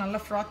ஆக்சுவலாக நல்லா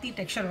ஃப்ராத்தி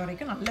டெக்ஸ்சர்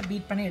வரைக்கும் நல்லா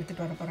பீட் பண்ணி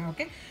எடுத்துகிட்டு வர போகிறேன்.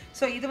 ஓகே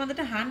ஸோ இது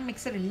வந்துட்டு ஹேண்ட்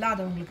மிக்சர்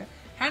இல்லாதவங்களுக்கு,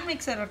 ஹேண்ட்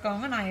மிக்சர்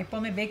இருக்கவங்க நான்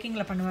எப்போவுமே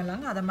பேக்கிங்கில்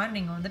பண்ணுவேன்லாங்க, அதை மாதிரி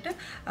நீங்கள் வந்துட்டு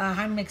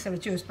ஹேண்ட் மிக்சர்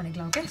வச்சு யூஸ்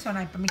பண்ணிக்கலாம். ஓகே ஸோ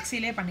நான் இப்போ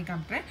மிக்சிலே பண்ணி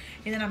காமிக்கிறேன்.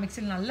 இதை நான்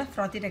மிக்சியில் நல்லா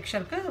ஃப்ராத்தி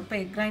டெக்ஸ்சருக்கு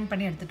இப்போ கிரைண்ட்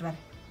பண்ணி எடுத்துகிட்டு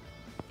வரேன்.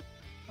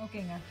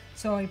 ஓகேங்க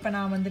ஸோ இப்போ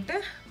நான் வந்துட்டு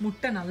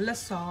முட்டை நல்லா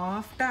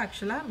சாஃப்டாக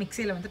ஆக்சுவலாக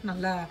மிக்சியில் வந்துட்டு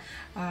நல்லா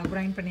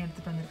கிரைண்ட் பண்ணி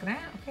எடுத்துகிட்டு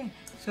வந்திருக்கிறேன். ஓகே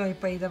ஸோ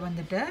இப்போ இதை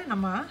வந்துட்டு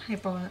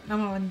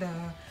நம்ம வந்து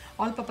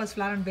all purpose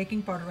flower and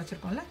baking powder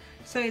வச்சுருக்கோம்ல,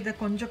 ஸோ இதை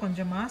கொஞ்சம்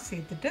கொஞ்சமாக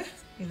சேர்த்துட்டு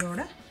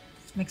இதோட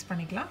மிக்ஸ்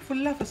பண்ணிக்கலாம்.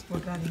 ஃபுல்லாக ஃபஸ்ட்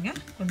போட்டுறாதீங்க,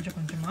 கொஞ்சம்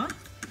கொஞ்சமாக.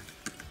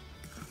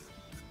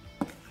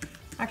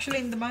 ஆக்சுவலி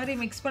இந்த மாதிரி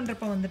மிக்ஸ்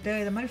பண்ணுறப்ப வந்துட்டு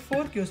இதை மாதிரி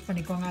ஃபோர்க் யூஸ்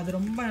பண்ணிக்கோங்க, அது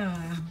ரொம்ப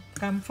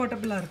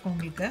கம்ஃபர்டபுளாக இருக்கும்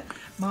உங்களுக்கு.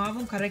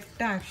 மாவும்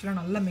கரெக்டாக ஆக்சுவலாக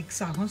நல்லா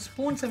மிக்ஸ் ஆகும்.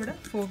 ஸ்பூன்ஸை விட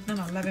ஃபோர்க்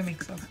தான் நல்லாவே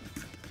மிக்ஸ் ஆகும்.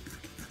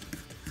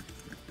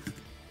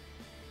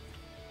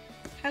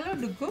 ஹலோ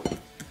டுக்கு,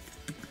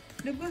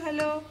 டுக்கு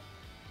ஹலோ,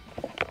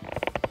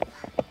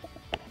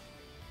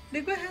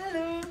 டுக்கு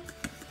ஹலோ,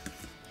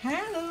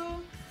 ஹலோ.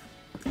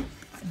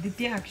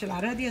 தித்யா ஆக்சுவலாக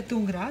அராதியா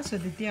தூங்குறா. ஸோ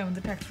தித்யா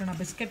வந்துட்டு ஆக்சுவலாக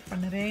நான் பிஸ்கட்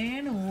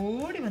பண்ணுறேன்னு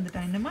ஓடி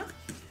வந்துட்டேன். என்னம்மா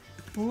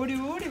ஓடி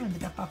ஓடி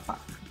வந்துட்டா பாப்பா,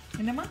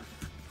 என்னம்மா?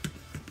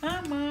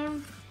 ஆமாம்.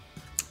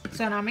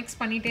 ஸோ நான் மிக்ஸ்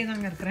பண்ணிகிட்டே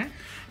தாங்க இருக்கிறேன்.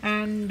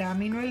 அண்ட்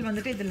மீன்வைல்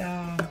வந்துட்டு இதில்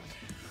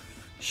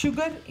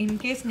சுகர்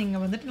இன்கேஸ்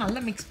நீங்கள் வந்துட்டு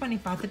நல்லா மிக்ஸ் பண்ணி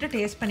பார்த்துட்டு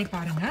டேஸ்ட் பண்ணி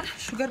பாருங்கள்.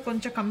 சுகர்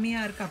கொஞ்சம்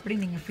கம்மியாக இருக்குது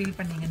அப்படின்னு நீங்கள் ஃபீல்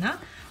பண்ணிங்கன்னா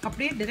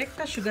அப்படியே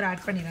டிரெக்டாக சுகர்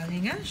ஆட்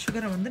பண்ணிடாதீங்க.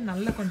 சுகரை வந்து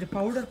நல்லா கொஞ்சம்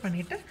பவுடர்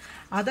பண்ணிவிட்டு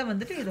அதை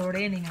வந்துட்டு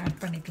இதோடையே நீங்கள்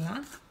ஆட்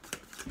பண்ணிக்கலாம்.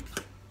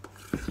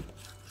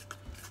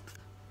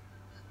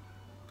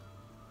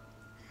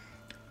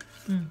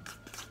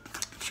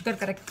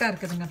 சுகர் கரெக்டாக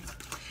இருக்குதுங்க.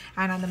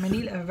 அண்ட்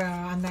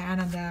அந்த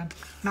அந்த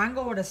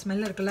மேங்கோவோட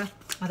ஸ்மெல் இருக்குல்ல,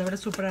 அதை விட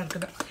சூப்பராக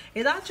இருக்குது.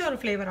 ஏதாச்சும் ஒரு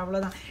ஃப்ளேவர்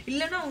அவ்வளோதான்.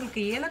 இல்லைன்னா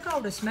உங்களுக்கு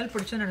ஏலக்காவோட ஸ்மெல்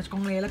பிடிச்சுன்னு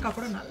நினச்சிக்கோங்க, ஏலக்காய்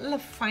கூட நல்ல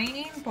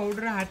ஃபைன்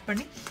பவுடரை ஆட்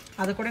பண்ணி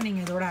அதை கூட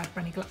நீங்கள் இதோட ஆட்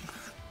பண்ணிக்கலாம்.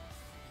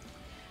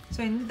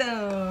 ஸோ இந்த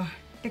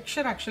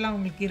டெக்ஸ்சர் ஆக்சுவலாக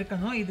உங்களுக்கு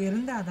இருக்கணும். இது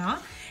இருந்தால் தான்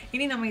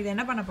இனி நம்ம இதை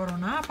என்ன பண்ண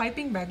போகிறோம்னா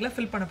பைப்பிங் பேக்கில்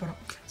ஃபில் பண்ண போகிறோம்.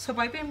 ஸோ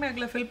பைப்பிங்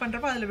பேக்கில் ஃபில்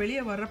பண்ணுறப்போ அதில்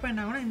வெளியே வர்றப்போ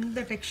என்ன ஆகும்னா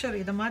இந்த டெக்ஸ்சர்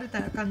இதை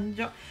மாதிரி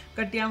கொஞ்சம்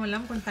கட்டியாகவும்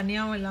இல்லாமல் கொஞ்சம்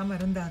தனியாகவும் இல்லாமல்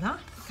இருந்தால் தான்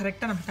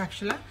கரெக்டாக நமக்கு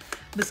ஆக்சுவலாக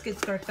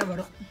பிஸ்கெட்ஸ் கரெக்டாக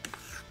வரும்.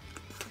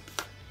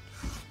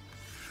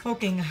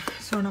 ஓகேங்க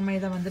ஸோ நம்ம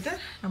இதை வந்துட்டு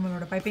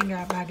நம்மளோட பைப்பிங்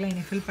பேக்கில்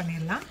இனி ஃபில்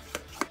பண்ணிடலாம்.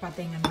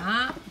 பார்த்தீங்கன்னா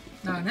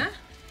நான்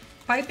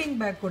பைப்பிங்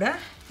பேக் கூட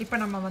இப்போ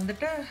நம்ம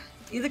வந்துட்டு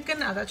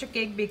இதுக்குன்னு அதாச்சும்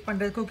கேக் பேக்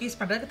பண்ணுறது குக்கீஸ்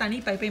பண்ணுறதுக்கு தனி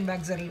பைப்பிங்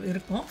பேக்ஸ்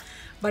இருக்கும்.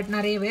 பட்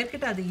நிறைய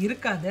பேர்கிட்ட அது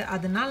இருக்காது.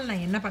 அதனால்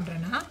நான் என்ன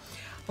பண்ணுறேன்னா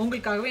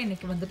உங்களுக்காகவே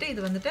இன்றைக்கி வந்துட்டு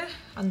இது வந்துட்டு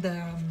அந்த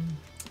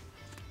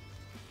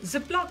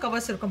ஜிப்லாக்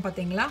கவர்ஸ் இருக்கும்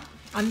பார்த்தீங்களா,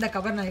 அந்த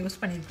கவர் நான்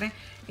யூஸ் பண்ணியிருக்கிறேன்.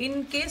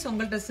 இன்கேஸ்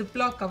உங்கள்கிட்ட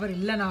ஜிப்லாக் கவர்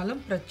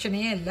இல்லைனாலும்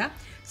பிரச்சனையே இல்லை.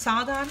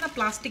 சாதாரண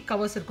பிளாஸ்டிக்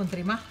கவர்ஸ் இருக்கும்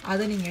தெரியுமா,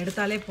 அதை நீங்கள்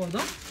எடுத்தாலே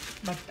போதும்.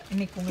 பட்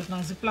இன்றைக்கி உங்களுக்கு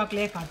நான்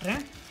ஜிப்லாக்லேயே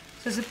காட்டுறேன்.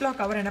 ஸோ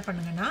ஜிப்லாக் கவர் என்ன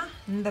பண்ணுங்கன்னா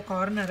இந்த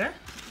கார்னரை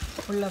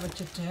உள்ளே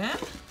வச்சுட்டு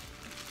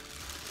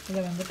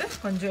இதை வந்துட்டு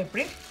கொஞ்சம்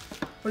எப்படி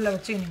உள்ளே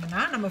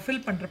வச்சுக்கிட்டிங்கன்னா நம்ம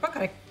ஃபில் பண்ணுறப்ப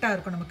கரெக்டாக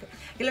இருக்கும் நமக்கு.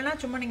 இல்லைனா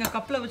சும்மா நீங்கள்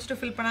கப்பில் வச்சுட்டு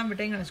ஃபில் பண்ணாமல்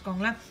விட்டீங்கன்னு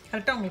வச்சுக்கோங்களேன்,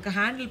 கரெக்டாக உங்களுக்கு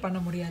ஹேண்டில் பண்ண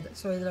முடியாது.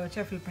 ஸோ இதில்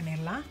வச்சா ஃபில்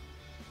பண்ணிடலாம்.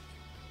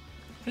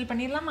 ஃபில்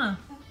பண்ணிடலாமா?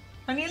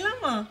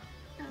 பண்ணிடலாமா?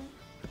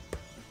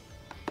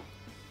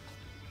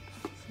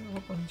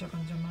 ஸோ கொஞ்சம்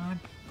கொஞ்சமாக.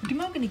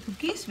 குட்டிமாவுக்கு நீ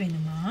குக்கீஸ்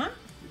வேணுமா?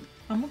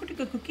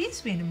 அம்முக்குட்டிக்கு குக்கீஸ்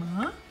வேணுமா?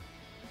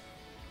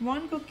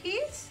 ஒன்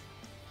குக்கீஸ்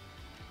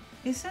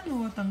எஸ் நோ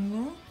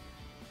தங்கம்?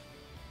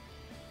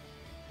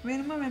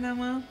 வேணுமா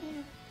வேணாமா?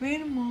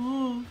 வேணுமா?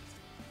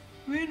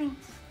 வேணும்.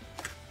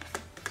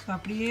 ஸோ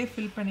அப்படியே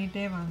ஃபில்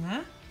பண்ணிகிட்டே வாங்க.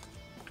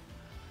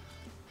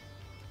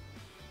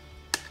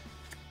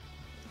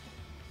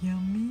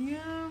 யம்மி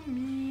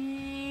யம்மி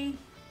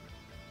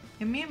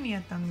யம்மி யம்மியா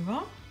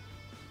தங்கம்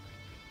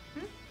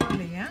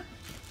இல்லையா?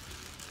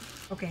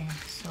 ஓகேங்க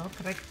ஸோ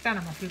கரெக்டாக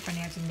நம்ம ஃபில்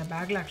பண்ணியாச்சு. இந்த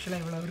பேக்கில்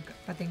ஆக்சுவலாக இவ்வளோ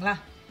இருக்குது பார்த்தீங்களா?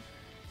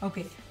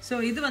 ஓகே ஸோ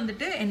இது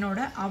வந்துட்டு என்னோட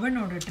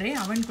அவனோட ட்ரே,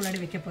 அவனுக்குள்ளாடி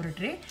வைக்க போகிற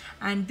ட்ரே.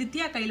 அண்ட்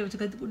தித்யா கையில்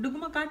வச்சுக்கிறது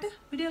டுக்குமா காட்டு,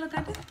 வீடியோவில்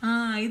காட்டு.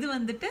 இது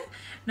வந்துட்டு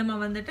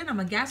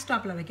நம்ம கேஸ்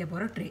ஸ்டாப்பில் வைக்க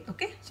போகிற ட்ரே.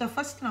 ஓகே ஸோ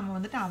ஃபஸ்ட் நம்ம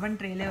வந்துட்டு அவன்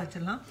ட்ரேலே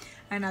வச்சிடலாம்.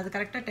 அண்ட் அது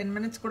கரெக்டாக 10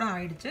 minutes கூட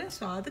ஆயிடுச்சு.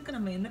 ஸோ அதுக்கு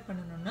நம்ம என்ன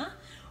பண்ணணும்னா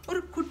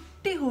ஒரு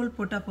குட்டி ஹோல்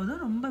போட்டால்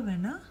போதும், ரொம்ப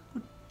வேணாம்,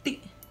 குட்டி.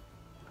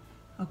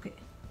 ஓகே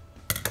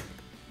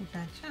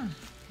போட்டாச்சா?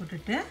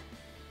 போட்டுட்டு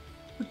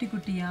குட்டி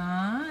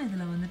குட்டியாக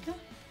இதில் வந்துட்டு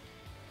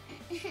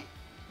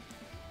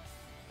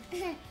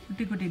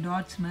குட்டி குட்டி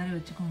டாட்ஸ் மாதிரி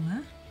வச்சுக்கோங்க.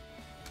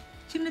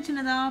 சின்ன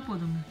சின்னதாக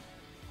போதுங்க.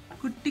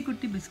 குட்டி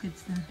குட்டி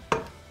பிஸ்கட்ஸ் தான்.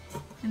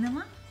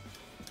 என்னம்மா?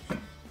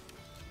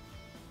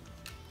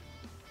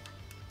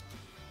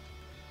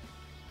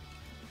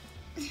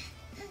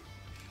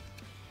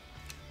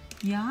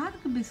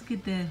 யாருக்கு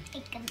பிஸ்கெட்டு?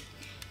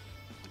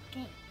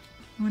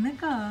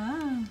 உனக்கா?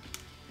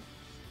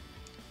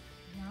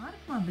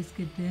 யாருக்குமா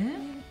பிஸ்கெட்டு?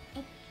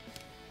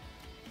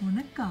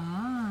 உனக்கா?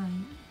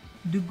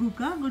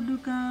 டுகுக்கா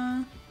குட்டுக்கா?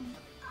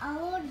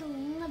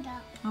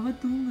 அவ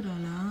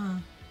தூங்குறாளா?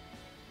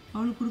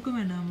 அவளுக்கு கொடுக்க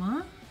வேண்டாமா?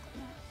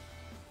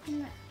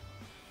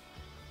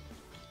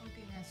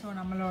 ஓகேங்க. ஸோ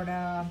நம்மளோட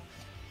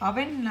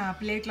அவன்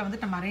பிளேட்டில்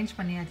வந்து நம்ம அரேஞ்ச்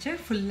பண்ணியாச்சு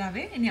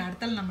ஃபுல்லாகவே. இனி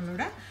அடுத்தால்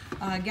நம்மளோட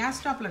கேஸ்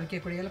ஸ்டாப்பில்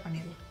வைக்கக்கூடியதில்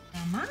பண்ணிடுவோம்.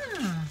 ஆமா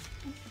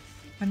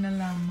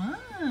பண்ணலாமா?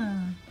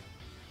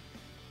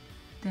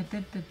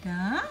 தட்டா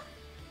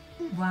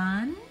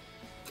 1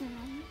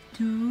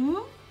 2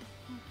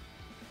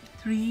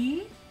 3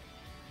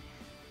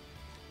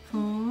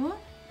 4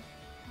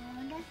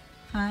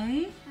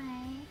 5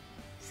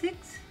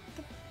 6.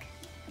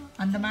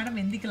 அந்த மேடம்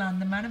எந்திக்கலாம்.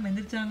 அந்த மேடம்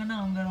எந்திரிச்சாங்கன்னா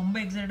அவங்க ரொம்ப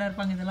எக்ஸைட்டடாக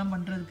இருப்பாங்க இதெல்லாம்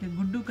பண்ணுறதுக்கு.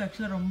 குட்டுக்கு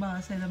ஆக்சுவலாக ரொம்ப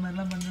ஆசை இதை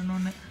மாதிரிலாம்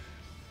பண்ணணும்னு.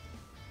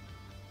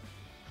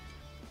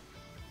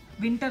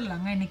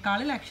 வின்டர்லாங்க இன்னைக்கு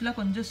காலையில் ஆக்சுவலாக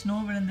கொஞ்சம் ஸ்னோ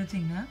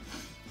விழுந்துச்சிங்க.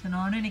 ஸோ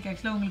நானும் இன்றைக்கி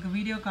ஆக்சுவலாக உங்களுக்கு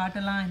வீடியோ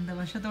காட்டலாம் இந்த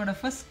வருஷத்தோட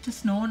ஃபஸ்ட்டு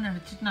ஸ்னோன்னு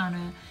நினச்சிட்டு நான்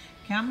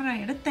கேமரா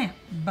எடுத்தேன்.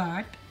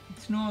 பட்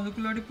ஸ்னோ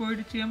அதுக்குள்ளாடி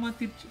போயிடுச்சு,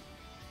 ஏமாத்திடுச்சு.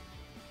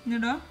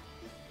 என்னடா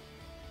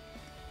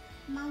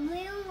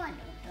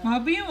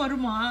மறுபடியும்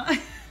வருமா?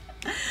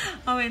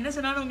 அவன் என்ன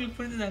சொன்னாலும் உங்களுக்கு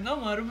புரிஞ்சுதாங்க,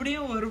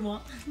 மறுபடியும் வருமா?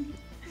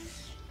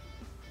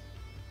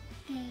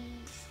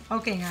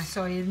 ஓகேங்க.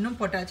 ஸோ இன்னும்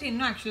போட்டாச்சு.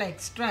 இன்னும் ஆக்சுவலாக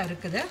எக்ஸ்ட்ரா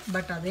இருக்குது.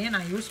 பட் அதையே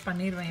நான் யூஸ்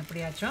பண்ணிடுவேன்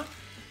எப்படியாச்சும்.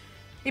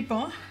 இப்போ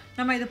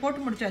நம்ம இதை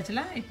போட்டு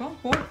முடிச்சாச்சுல. இப்போ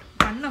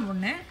பண்ண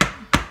முன்னே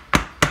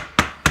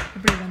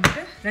இப்படி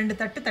வந்துட்டு 2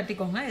 தட்டு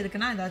தட்டிக்கோங்க.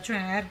 எதுக்குன்னா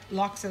ஏதாச்சும் ஏர்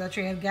லாக்ஸ்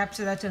ஏதாச்சும் ஏர்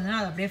கேப்ஸ் ஏதாச்சும்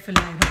இருந்ததுன்னா அது அப்படியே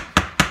ஃபில் ஆகிடும்.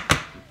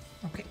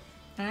 ஓகே.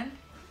 அண்ட்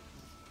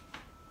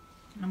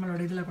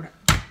நம்மளோட இதில் கூட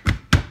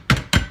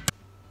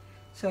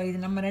ஸோ இது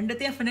நம்ம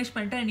ரெண்டுத்தையும் ஃபினிஷ்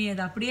பண்ணிட்டு நீ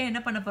அதை அப்படியே என்ன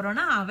பண்ண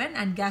போகிறோன்னா அவன்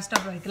அண்ட் கேஸ்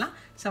ஸ்டவ்வில் வைக்கலாம்.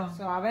 ஸோ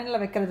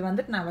அவனில் வைக்கிறது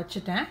வந்துட்டு நான்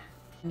வச்சுட்டேன்.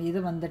 இது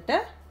வந்துட்டு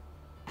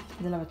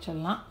இதில்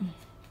வச்சிடலாம்.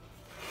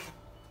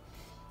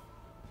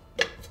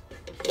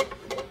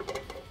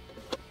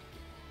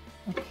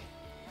 Okay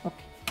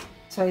okay.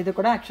 ஸோ இது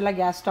கூட ஆக்சுவலாக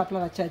கேஸ்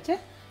ஸ்டவ்வில் வச்சாச்சு.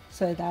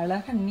 ஸோ இது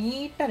அழகாக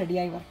நீட்டாக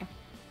ரெடியாகி வரட்டும்.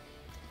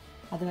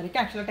 அது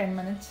வரைக்கும் ஆக்சுவலாக 10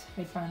 minutes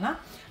வெயிட் பண்ணலாம்.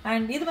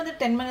 அண்ட் இது வந்து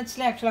 10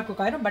 minutesலேயே ஆக்சுவலாக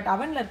குக் ஆயிடும். பட்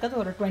அவனில் இருக்கிறது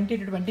ஒரு 20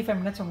 to 25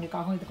 minutes உங்களுக்கு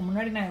ஆகும். இதுக்கு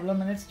முன்னாடி நான் எவ்வளோ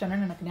மினிட்ஸ்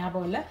சொன்னேன்னு எனக்கு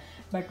ஞாபகம் இல்லை.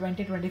 பட்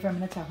 20 to 25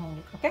 minutes ஆகும்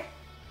உங்களுக்கு. ஓகே.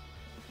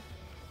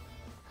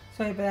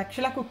 ஸோ இப்போ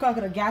ஆக்சுவலாக குக்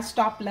ஆகுற கேஸ்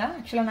ஸ்டாப்பில்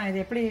ஆக்சுவலாக நான்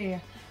இது எப்படி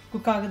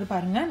குக் ஆகுது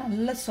பாருங்கள்.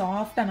 நல்ல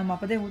சாஃப்டாக நம்ம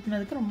அப்போதே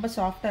ஊற்றுனதுக்கு ரொம்ப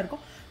சாஃப்டாக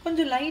இருக்கும்.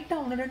 கொஞ்சம்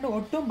லைட்டாக 1-2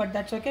 ஒட்டும். But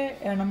that's okay.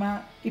 நம்ம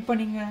இப்போ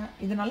நீங்கள்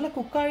இது நல்லா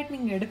குக் ஆகிட்டு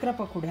நீங்கள்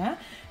எடுக்கிறப்ப கூட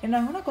என்ன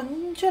ஆகும்னா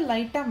கொஞ்சம்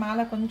லைட்டாக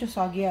மேலே கொஞ்சம்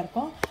சாகியாக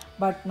இருக்கும்.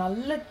 பட்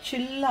நல்ல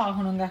சில்லாக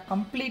ஆகணுங்க.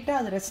 கம்ப்ளீட்டாக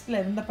அது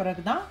ரெஸ்ட்டில் இருந்த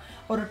பிறகு தான்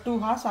ஒரு 2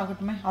 hours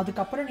ஆகட்டுமே.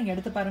 அதுக்கப்புறம் நீங்கள்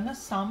எடுத்து பாருங்கள்,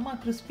 செம்ம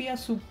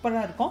கிறிஸ்பியாக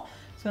சூப்பராக இருக்கும்.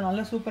 ஸோ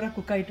நல்லா சூப்பராக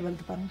குக் ஆகிட்டு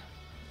வருது பாருங்கள்.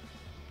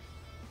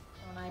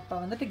 நான் இப்போ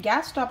வந்துட்டு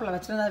கேஸ் ஸ்டாப்பில்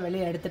வச்சுருந்தா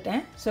வெளியே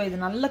எடுத்துட்டேன். ஸோ இது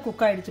நல்லா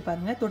குக் ஆகிடுச்சு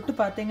பாருங்கள். தொட்டு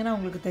பார்த்தீங்கன்னா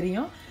உங்களுக்கு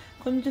தெரியும்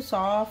கொஞ்சம்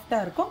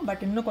சாஃப்டாக இருக்கும்.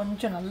 பட் இன்னும்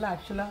கொஞ்சம் நல்லா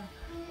ஆக்சுவலாக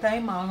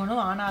டைம்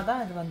ஆகணும். ஆனால்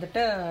தான் இது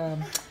வந்துட்டு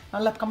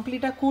நல்லா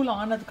கம்ப்ளீட்டாக கூல்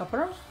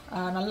ஆனதுக்கப்புறம்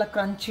நல்லா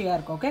க்ரன்ச்சியாக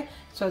இருக்கும். ஓகே.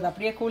 ஸோ இது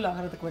அப்படியே கூல்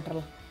ஆகிறதுக்கு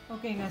விட்டுறலாம்.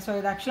 ஓகேங்க. ஸோ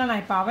இது ஆக்சுவலாக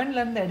நான் இப்போ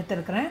அவன்லேருந்து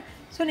எடுத்துருக்கிறேன்.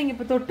 ஸோ நீங்கள்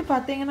இப்போ தொட்டு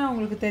பார்த்தீங்கன்னா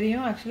உங்களுக்கு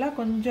தெரியும் ஆக்சுவலாக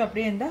கொஞ்சம்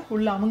அப்படியே இந்த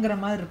உள்ள அமுங்குற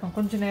மாதிரி இருக்கும்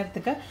கொஞ்சம்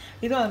நேரத்துக்கு.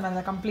 இதுவும் அது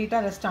அந்த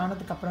கம்ப்ளீட்டாக ரெஸ்ட்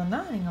ஆனதுக்கப்புறம்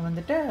தான் நீங்கள்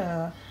வந்துட்டு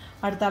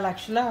அடுத்தால்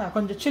ஆக்சுவலாக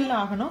கொஞ்சம் சில்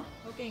ஆகணும்.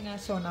 ஓகேங்க.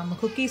 ஸோ நம்ம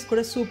குக்கீஸ்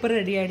கூட சூப்பராக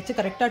ரெடி ஆகிடுச்சு.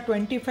 கரெக்டாக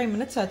 25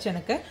 minutes ஆச்சு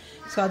எனக்கு.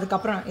 ஸோ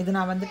அதுக்கப்புறம் இது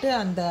நான் வந்துட்டு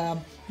அந்த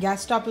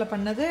கேஸ் ஸ்டாப்பில்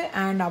பண்ணது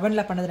அண்ட்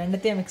அவனில் பண்ணது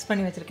ரெண்டுத்தையும் மிக்ஸ்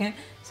பண்ணி வச்சுருக்கேன்.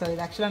 ஸோ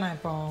இது ஆக்சுவலாக நான்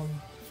இப்போ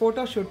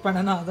ஃபோட்டோ ஷூட்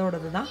பண்ணணும்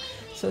அதோடது தான்.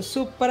 ஸோ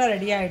சூப்பராக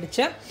ரெடி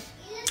ஆகிடுச்சு.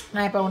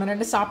 நான் இப்போ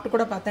 1-2 சாப்பிட்டு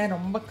கூட பார்த்தேன்.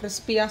 ரொம்ப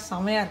கிறிஸ்பியாக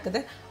செமையாக இருக்குது.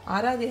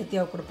 6வது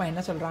ஏத்தியாவை கொடுப்பேன்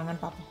என்ன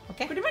சொல்கிறாங்கன்னு பார்ப்போம்.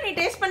 ஓகே. குட்டிமா நீ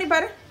டேஸ்ட் பண்ணி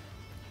பாரு.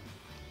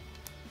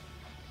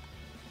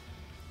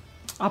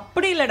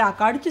 அப்படி இல்லைடா,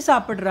 கடிச்சு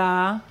சாப்பிட்றா,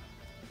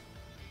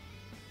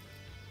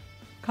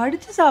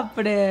 கடிச்சு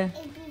சாப்பிடு.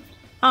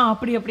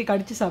 அப்படி அப்படி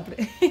கடிச்சு சாப்பிடு.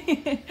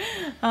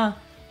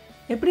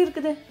 எப்படி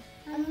இருக்குது?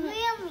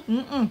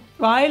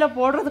 வாயில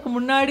போடுறதுக்கு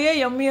முன்னாடியே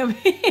எம்மி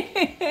எம்மி.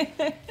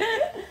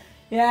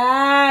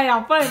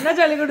 அப்பா என்ன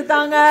சொல்லி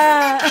கொடுத்தாங்க?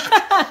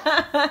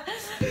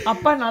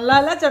 அப்பா நல்லா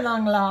இல்ல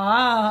சொன்னாங்களா?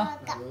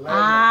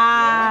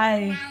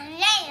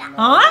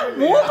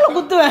 மூக்குல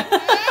குத்துவேன்.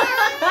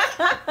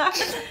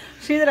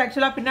 ஸ்ரீதர்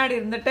ஆக்சுவலா பின்னாடி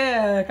இருந்துட்டு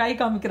கை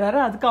காமிக்கிறாரு.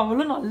 அதுக்கு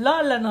அவளும் நல்லா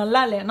இல்ல நல்லா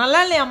இல்லையா நல்லா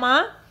இல்லையாம்மா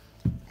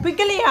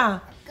பிக்கலையா?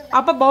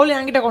 அப்ப பவுல்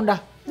என்கிட்ட கொண்டா,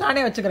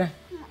 நானே வச்சுக்கிறேன்.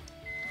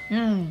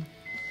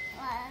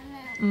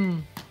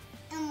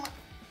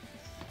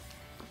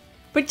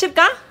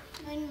 பிடிச்சிருக்கா?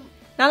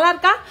 நல்லா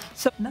இருக்கா?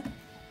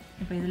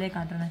 இப்போ இதிலே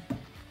காட்டுறேன்,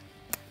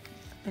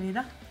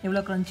 தெரியுதா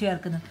எவ்வளோ க்ரன்ச்சியாக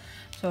இருக்குது.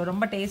 ஸோ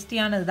ரொம்ப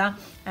டேஸ்டியானது தான்.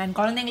 அண்ட்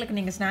குழந்தைங்களுக்கு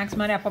நீங்கள் ஸ்நாக்ஸ்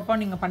மாதிரி அப்பப்போ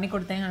நீங்கள் பண்ணி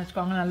கொடுத்தீங்கன்னு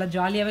வச்சுக்கோங்க, நல்லா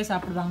ஜாலியாகவே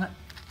சாப்பிடுவாங்க.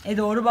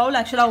 இது ஒரு பவுல்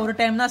ஆக்சுவலாக ஒரு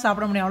டைம் தான்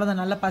சாப்பிட முடியும்,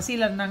 அவ்வளோதான். நல்ல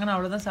பசியில் இருந்தாங்கன்னா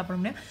அவ்வளோதான் சாப்பிட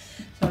முடியும்.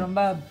 ஸோ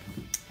ரொம்ப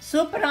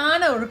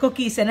சூப்பரான ஒரு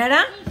குக்கீஸ்.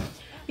 என்னடா,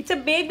 it's a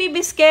baby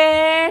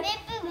biscuit.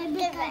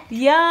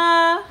 Yeah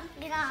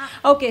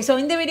okay. So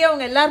இந்த வீடியோ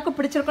உங்கள் எல்லாருக்கும்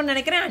பிடிச்சிருக்கும்னு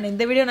நினைக்கிறேன். அண்ட்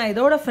இந்த வீடியோ நான்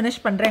இதோட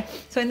ஃபினிஷ் பண்ணுறேன்.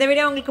 ஸோ இந்த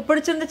வீடியோ உங்களுக்கு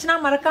பிடிச்சிருந்துச்சுன்னா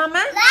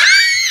மறக்காம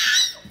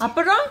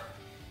அப்புறம்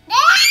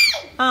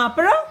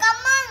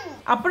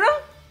அப்புறம்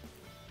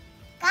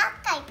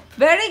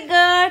வெரி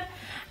குட்.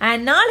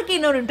 அண்ட் நாளைக்கு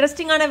இன்னொரு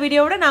இன்ட்ரெஸ்டிங்கான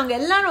வீடியோவோட நாங்கள்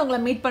எல்லாரும் உங்களை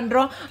மீட்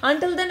பண்ணுறோம்.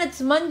 Until then,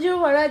 it's Manju,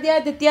 Varadhya,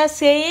 Ditya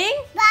saying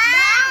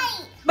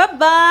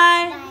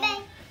bye.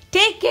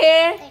 Take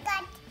care.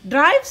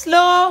 Drive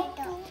slow.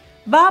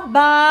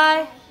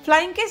 Bye.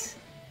 Flying kiss.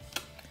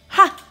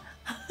 Ha.